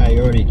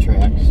coyote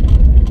tracks.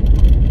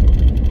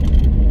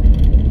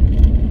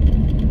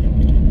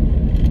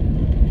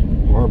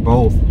 Or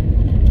both.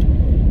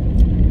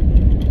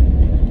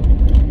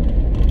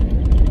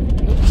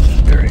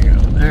 There we go.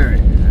 There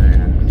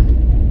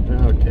we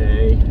go.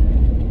 Okay.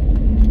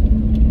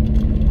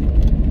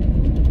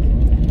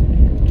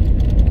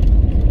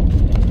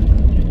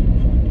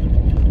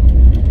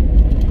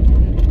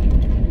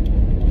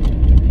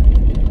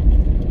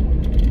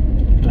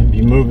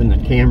 Moving the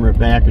camera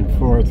back and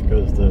forth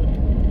because the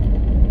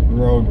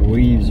road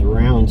weaves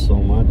around so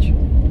much.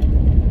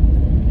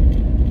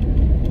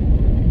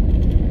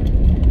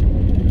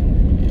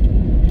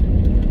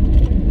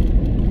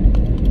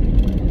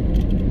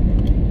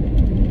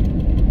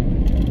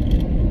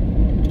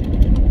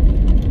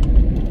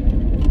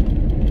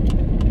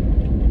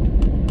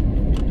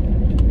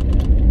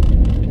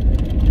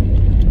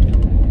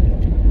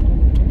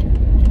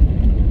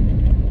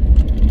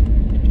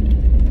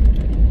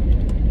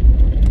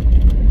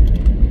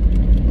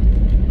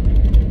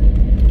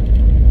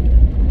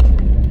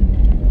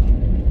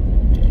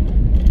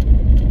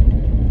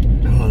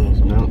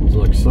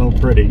 So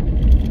pretty.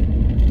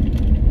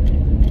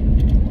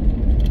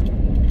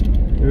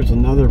 There's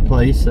another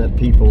place that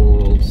people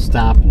will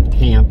stop and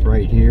camp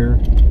right here.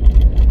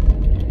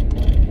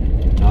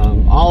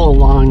 All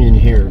along in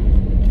here,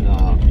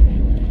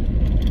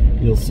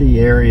 you'll see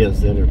areas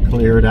that are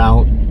cleared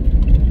out.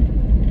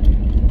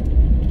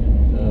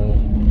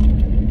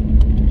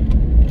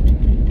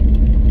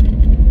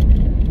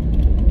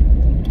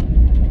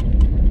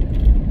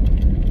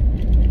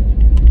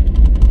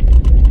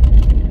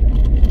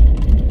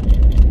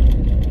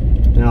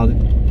 Now,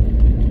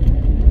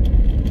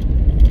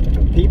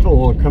 people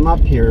will come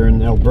up here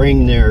and they'll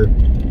bring their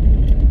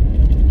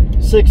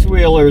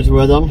six-wheelers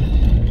with them,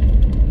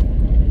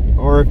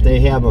 or if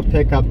they have a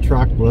pickup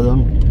truck with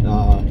them,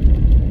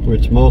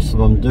 which most of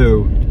them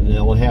do,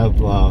 they'll have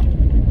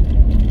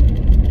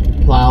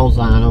plows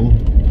on them,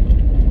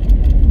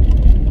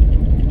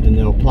 and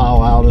they'll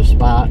plow out a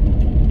spot.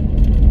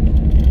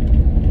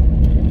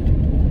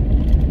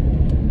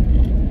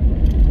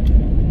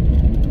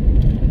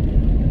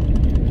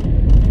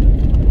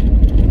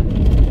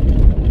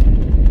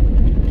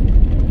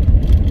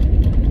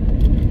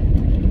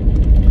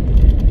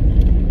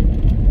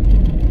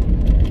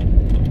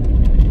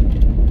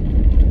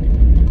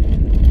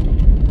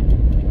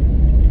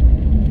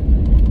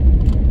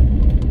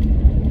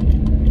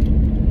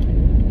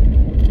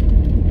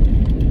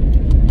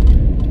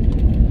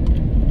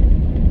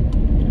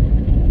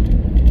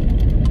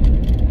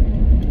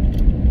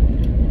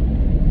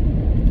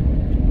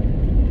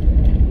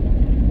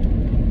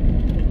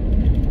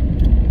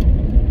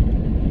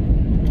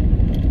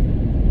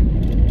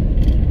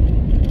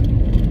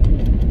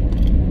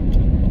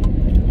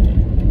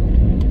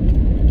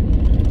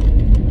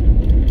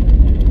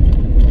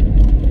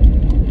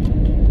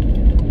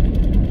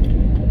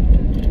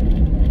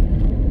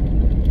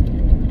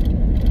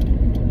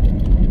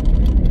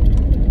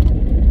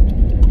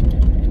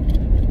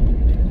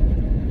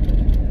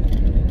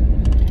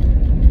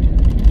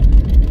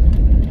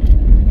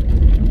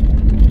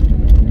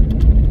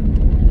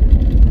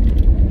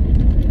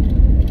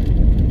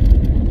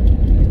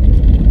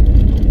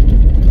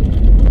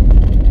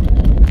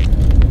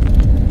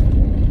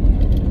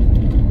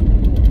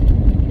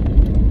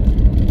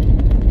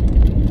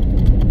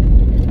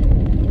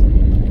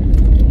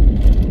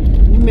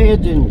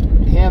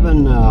 Imagine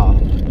having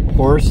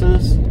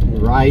horses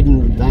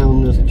riding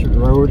down this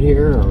road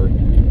here,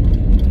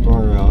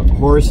 or a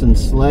horse and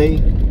sleigh.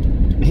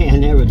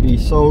 Man, that would be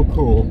so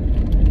cool.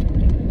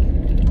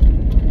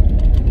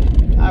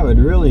 I would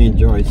really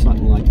enjoy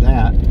something like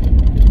that.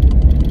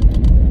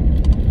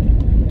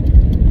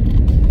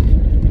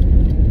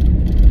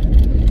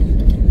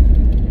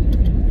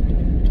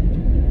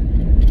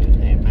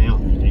 That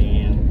mountain,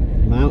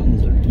 man.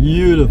 Mountains are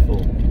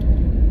beautiful.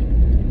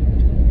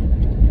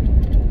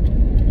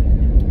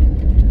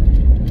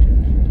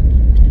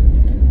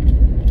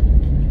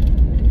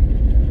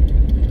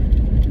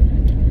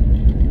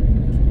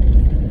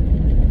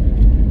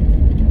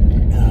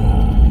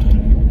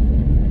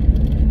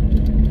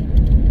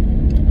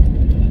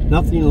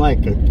 Nothing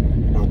like a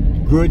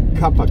good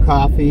cup of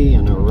coffee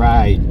and a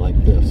ride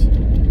like this.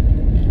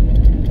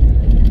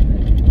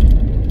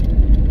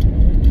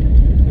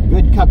 A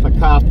good cup of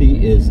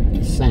coffee is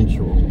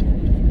essential.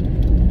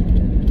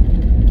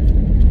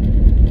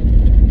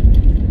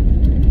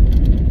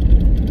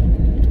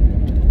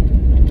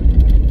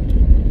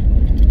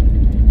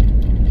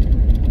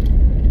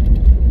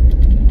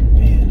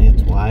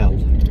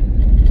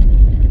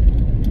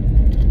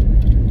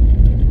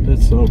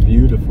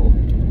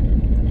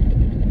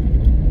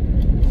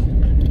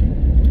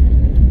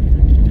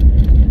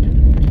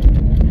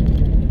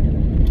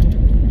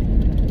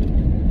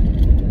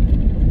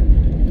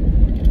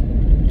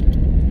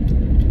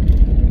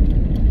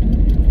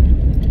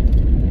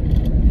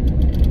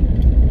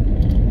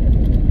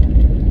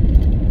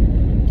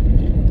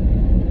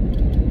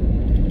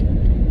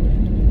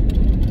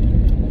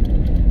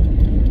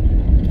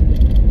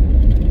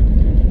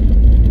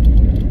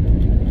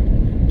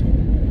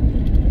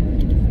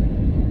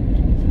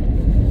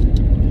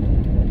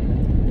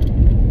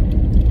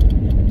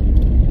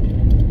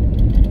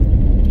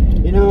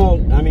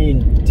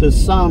 to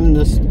some,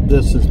 this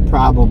is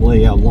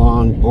probably a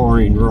long,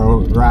 boring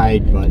road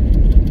ride, but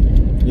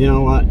you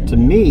know what? To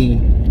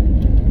me,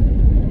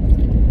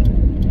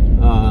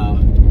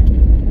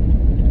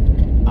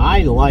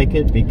 I like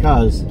it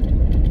because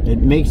it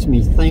makes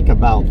me think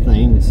about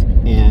things,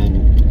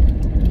 and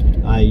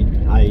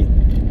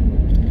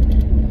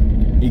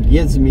it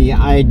gives me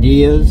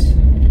ideas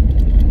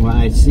when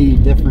I see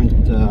different,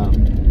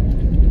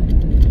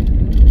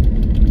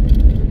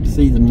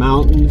 see the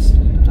mountains.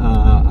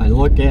 I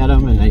look at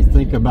them and I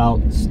think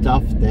about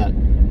stuff that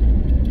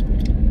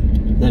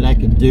I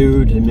could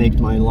do to make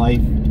my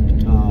life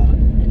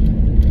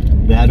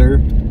better,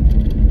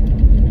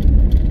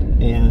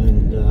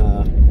 and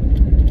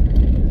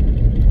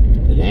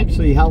it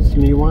actually helps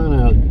me want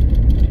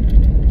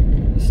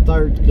to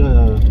start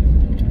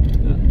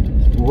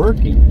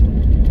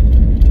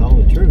working. Tell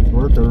the truth,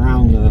 work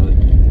around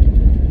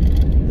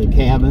the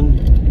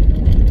cabin.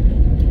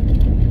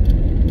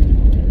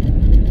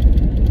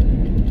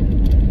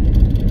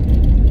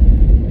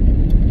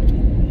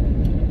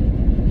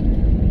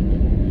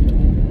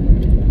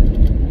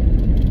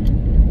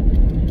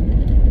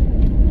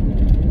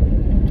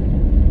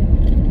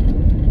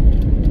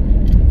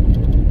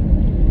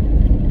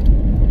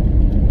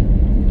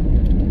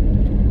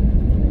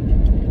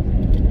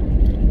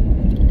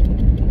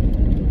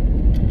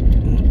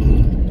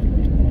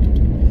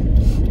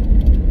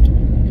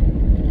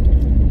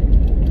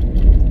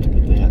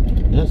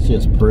 That's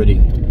just pretty.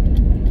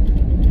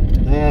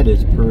 That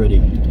is pretty.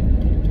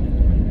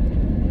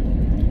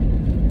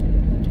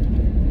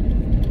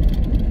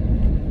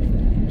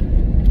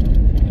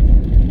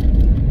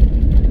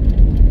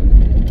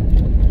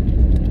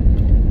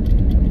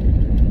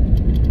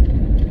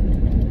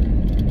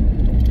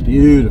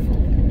 Beautiful.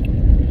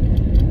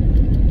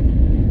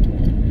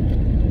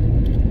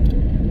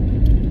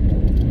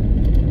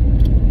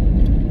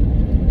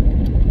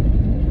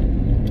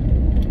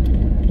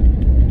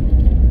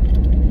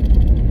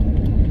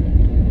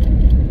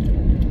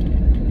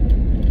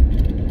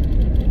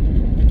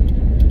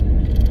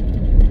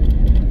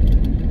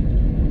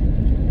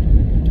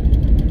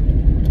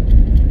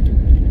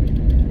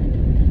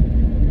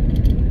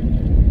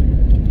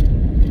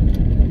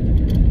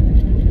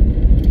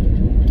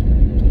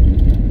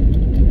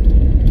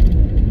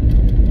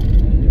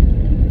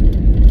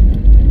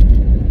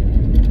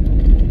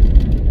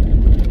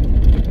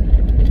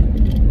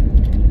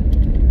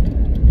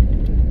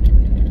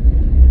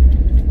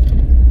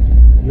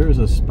 Here's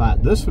a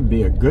spot. This would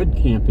be a good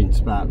camping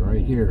spot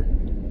right here.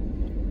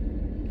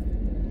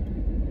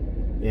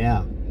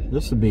 Yeah,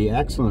 this would be an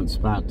excellent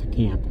spot to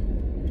camp.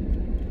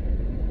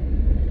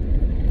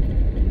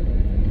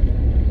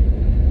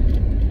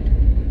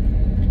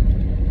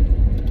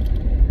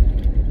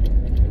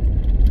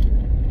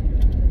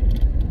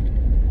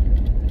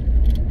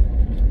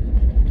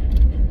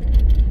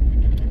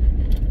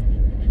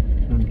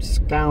 I'm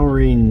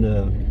scouring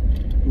the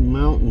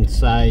mountain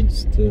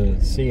sides to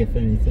see if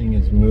anything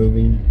is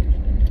moving.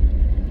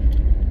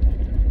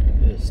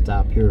 Just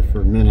stop here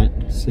for a minute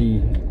and see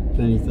if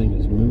anything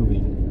is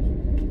moving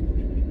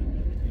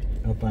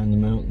up on the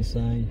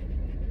mountainside.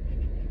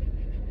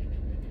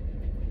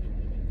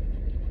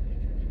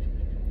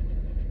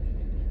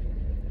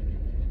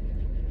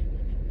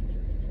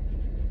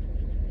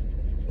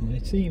 Well, I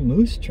see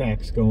moose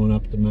tracks going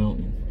up the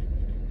mountain.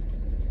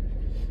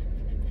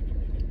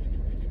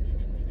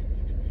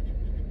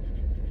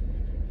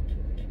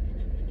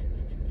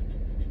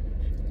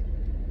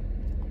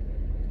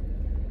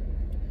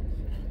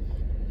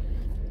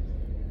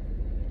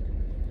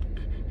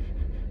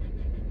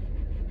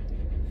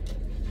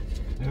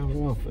 I don't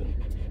know if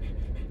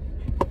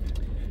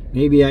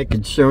maybe I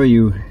could show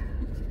you.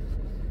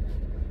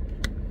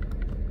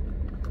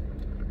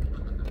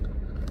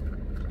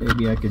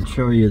 Maybe I could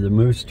show you the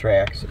moose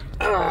tracks.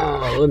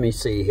 Oh, let me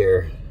see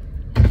here.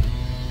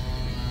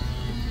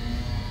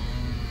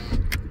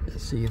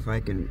 Let's see if I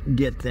can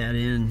get that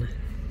in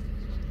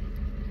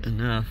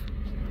enough.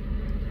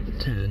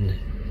 10.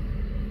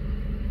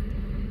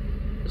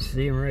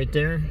 See them right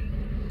there?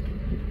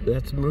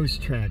 That's moose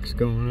tracks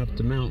going up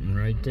the mountain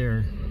right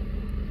there.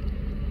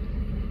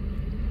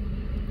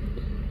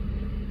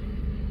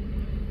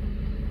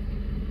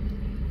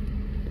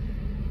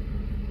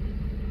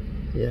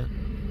 Yeah.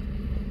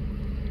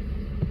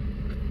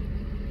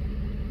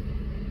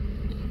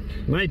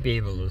 Might be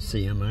able to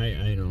see them.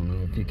 I don't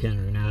know if you can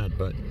or not,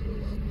 but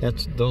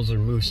those are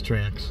moose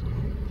tracks.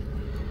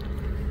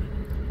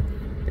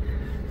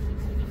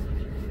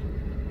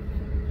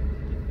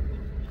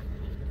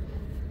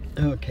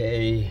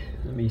 Okay,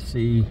 let me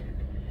see.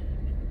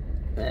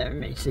 Let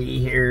me see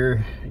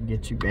here.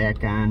 Get you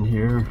back on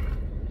here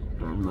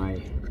on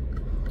my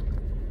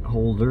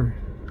holder.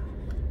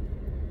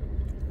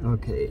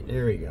 Okay,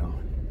 there we go.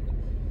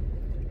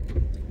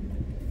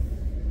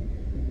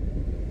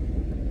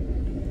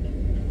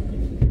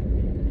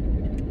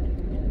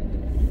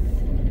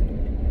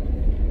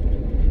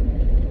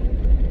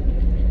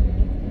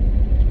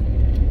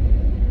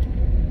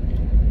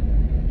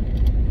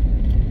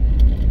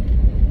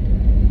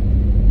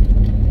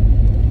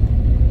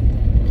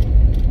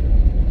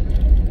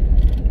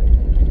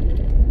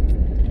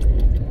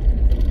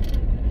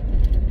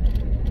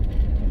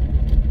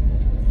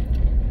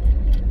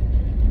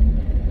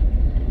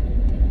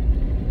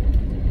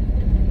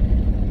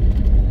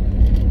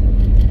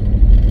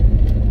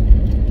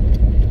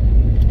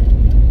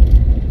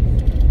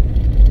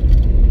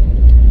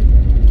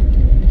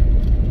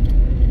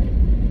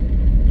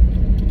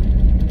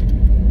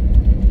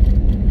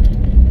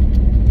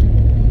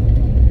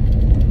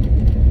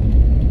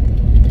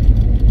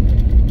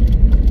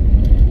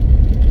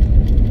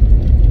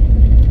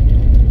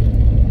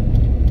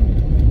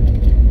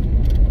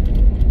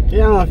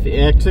 Well,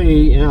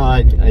 actually, you know,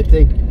 I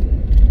think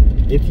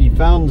if you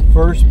found the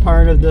first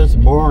part of this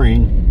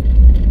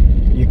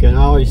boring, you can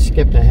always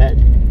skip ahead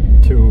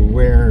to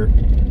where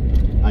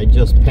I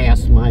just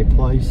passed my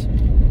place,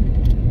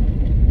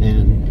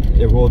 and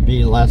it will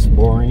be less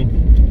boring.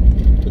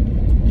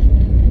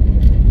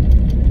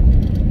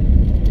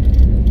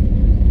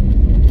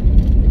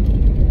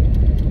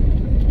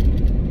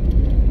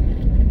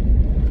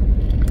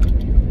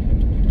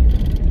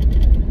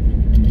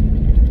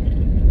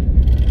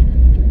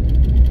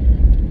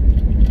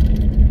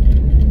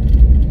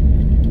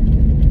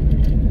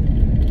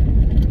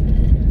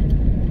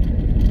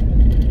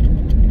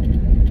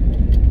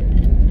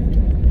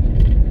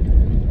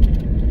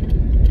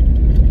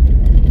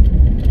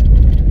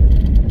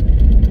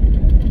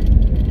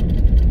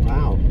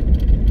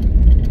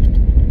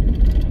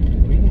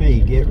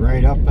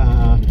 Right up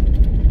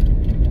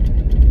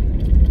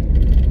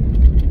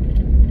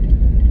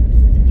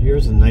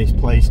here's a nice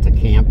place to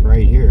camp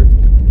right here.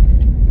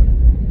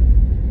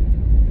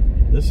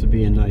 This would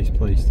be a nice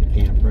place to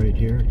camp right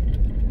here.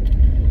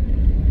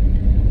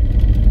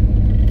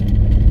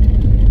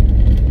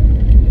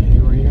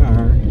 Here we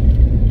are.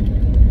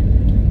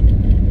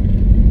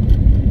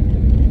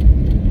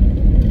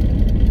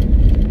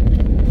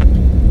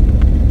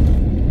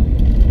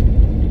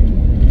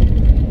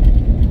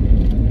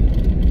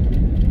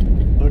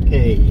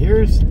 Okay,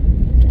 here's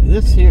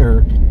this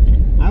here.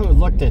 I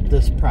looked at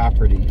this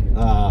property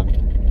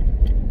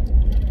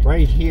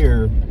right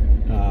here.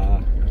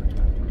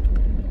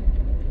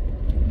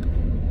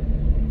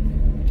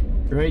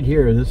 Right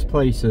here, this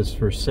place is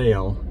for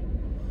sale.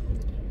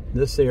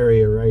 This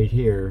area right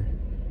here,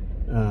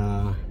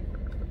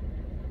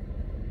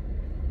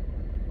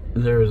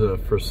 there's a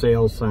for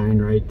sale sign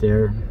right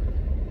there.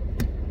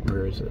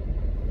 Where is it?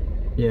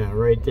 Yeah,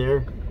 right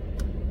there.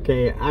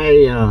 Okay,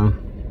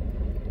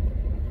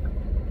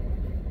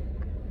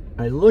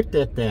 I looked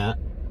at that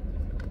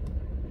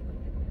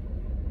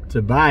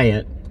to buy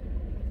it,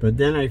 but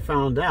then I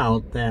found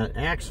out that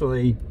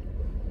actually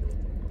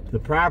the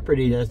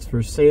property that's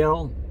for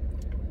sale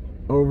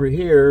over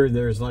here,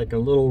 there's like a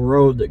little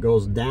road that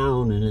goes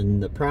down, and then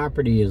the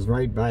property is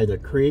right by the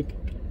creek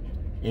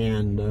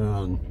and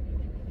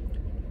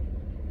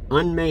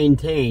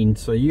unmaintained,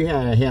 so you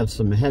had to have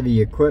some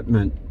heavy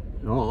equipment,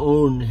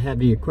 own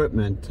heavy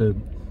equipment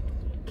to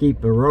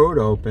keep the road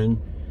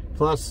open.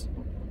 Plus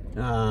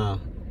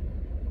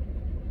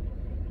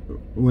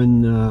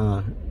when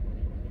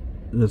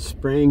the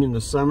spring and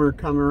the summer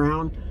come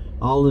around,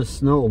 all the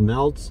snow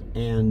melts,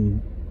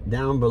 and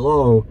down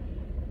below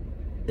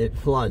it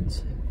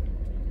floods.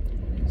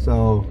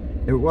 So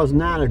it was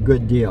not a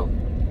good deal.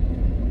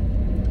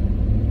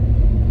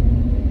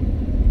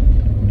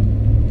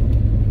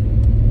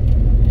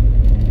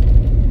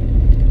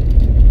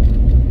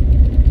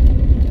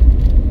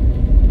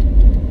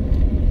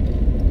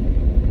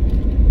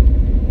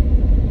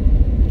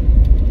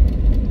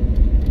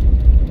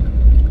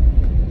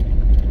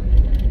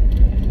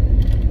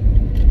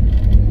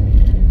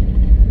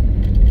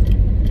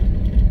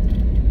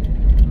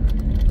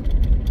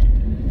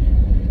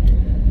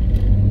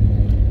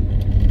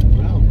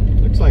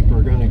 Like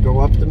we're going to go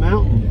up the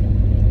mountain.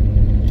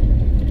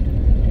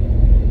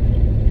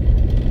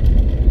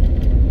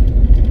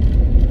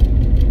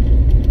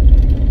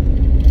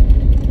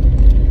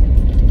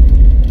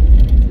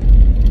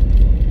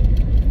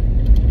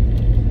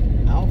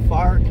 How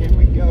far can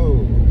we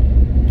go?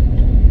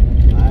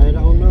 I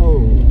don't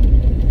know.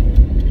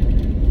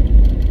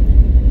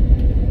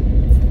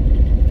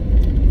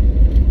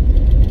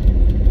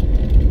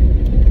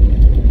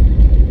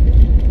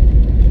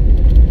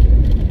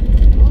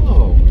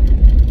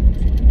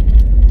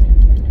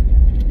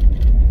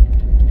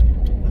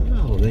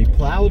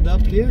 Plowed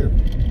up here.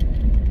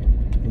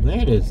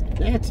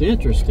 That's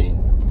interesting.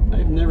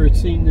 I've never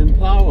seen them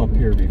plow up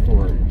here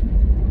before.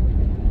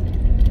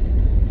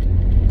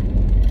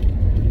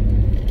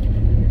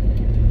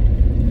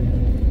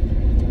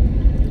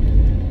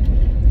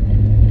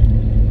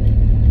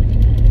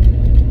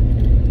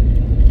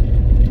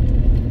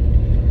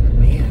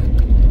 Man,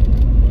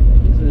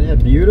 isn't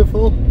that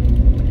beautiful?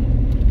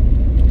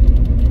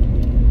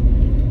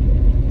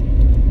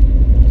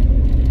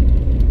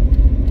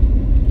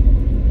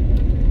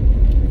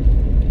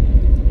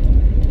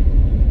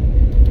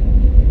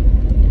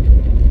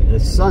 The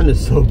sun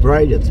is so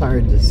bright it's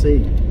hard to see.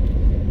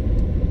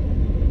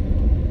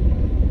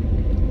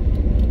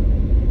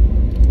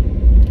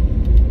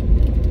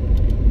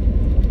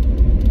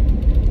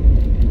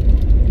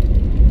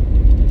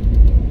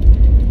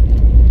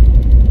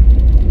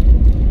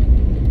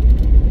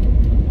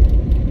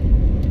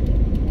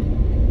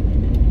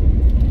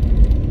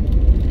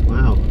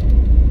 Wow,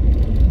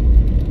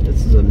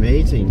 this is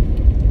amazing.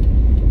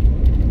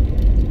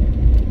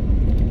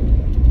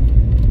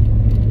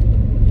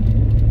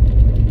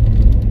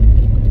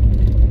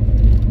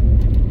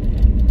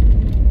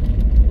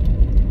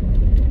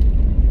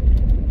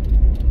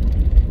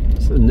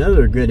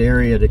 Another good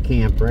area to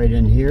camp right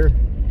in here.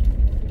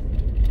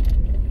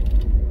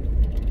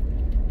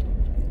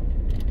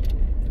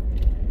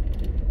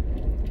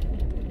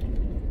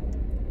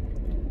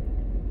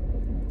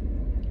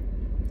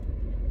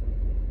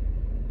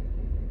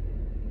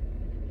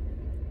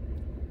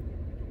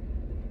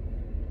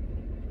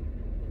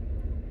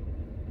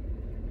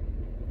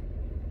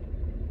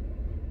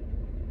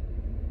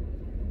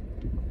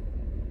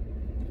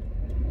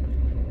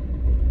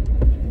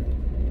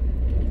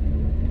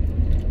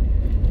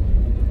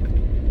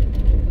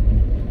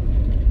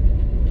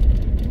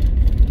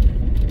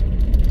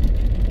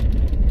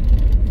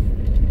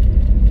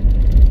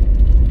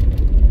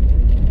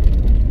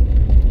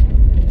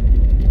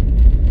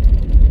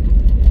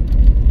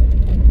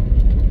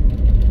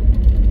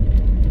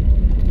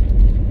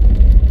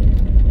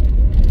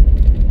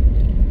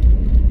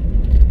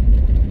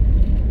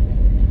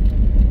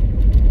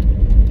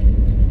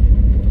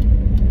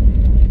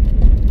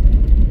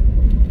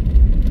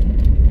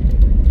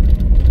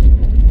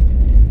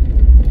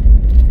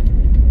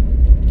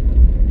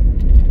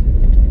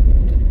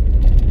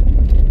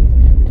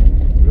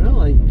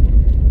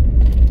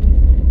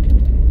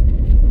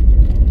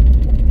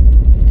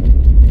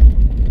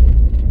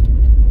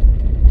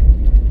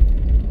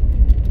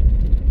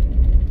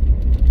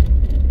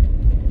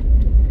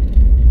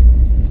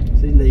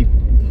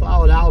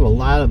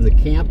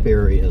 swamp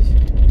areas.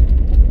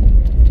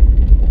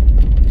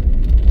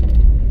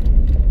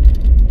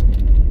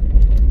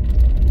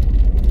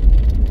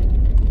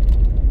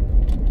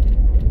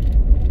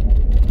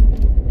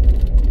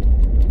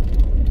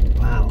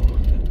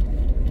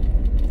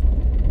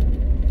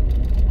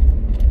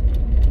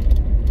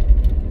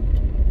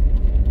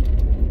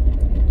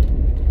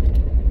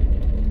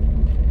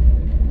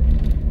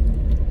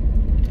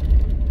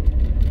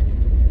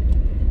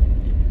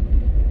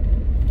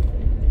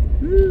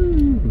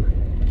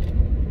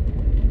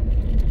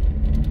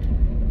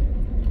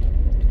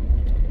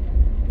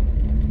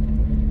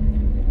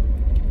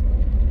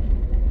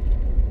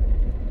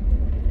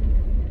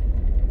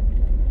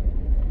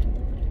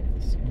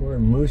 More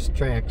moose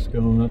tracks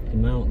going up the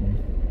mountain,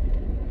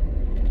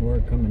 more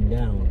coming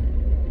down.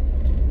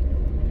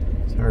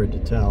 It's hard to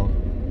tell.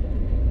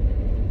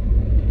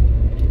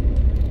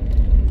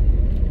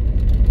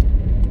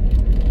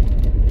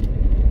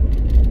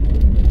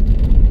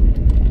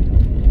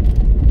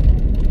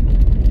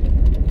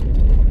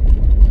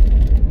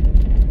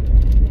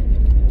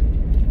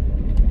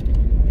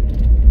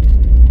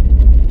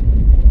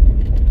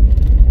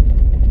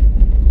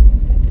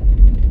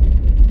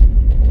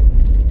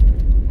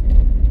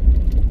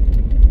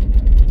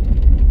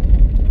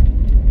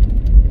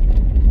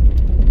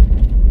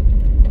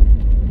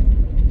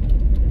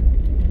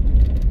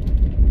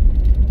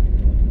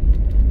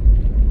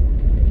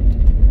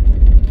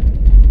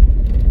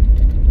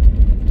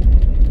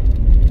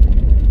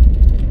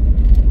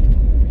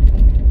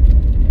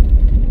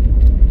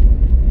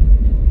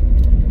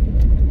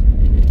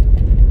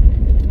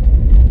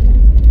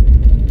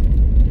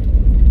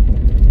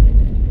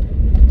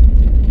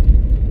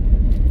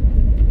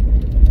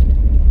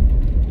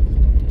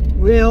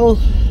 Well,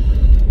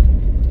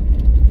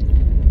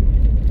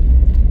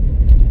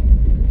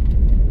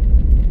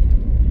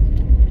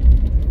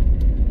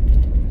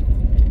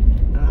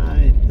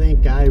 I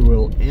think I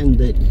will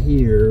end it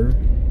here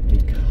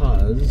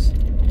because I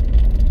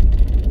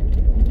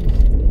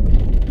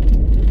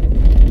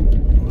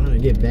want to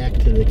get back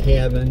to the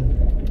cabin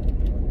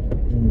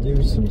and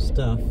do some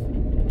stuff.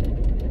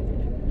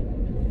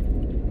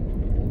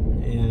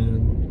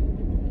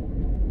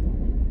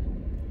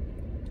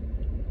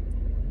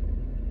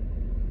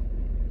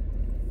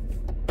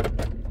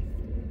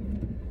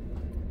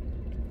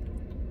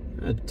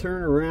 I'd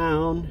turn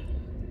around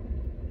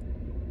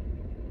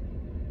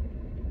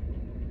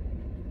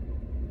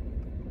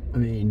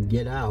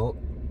get out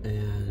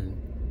and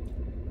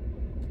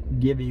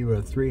give you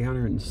a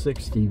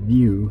 360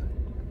 view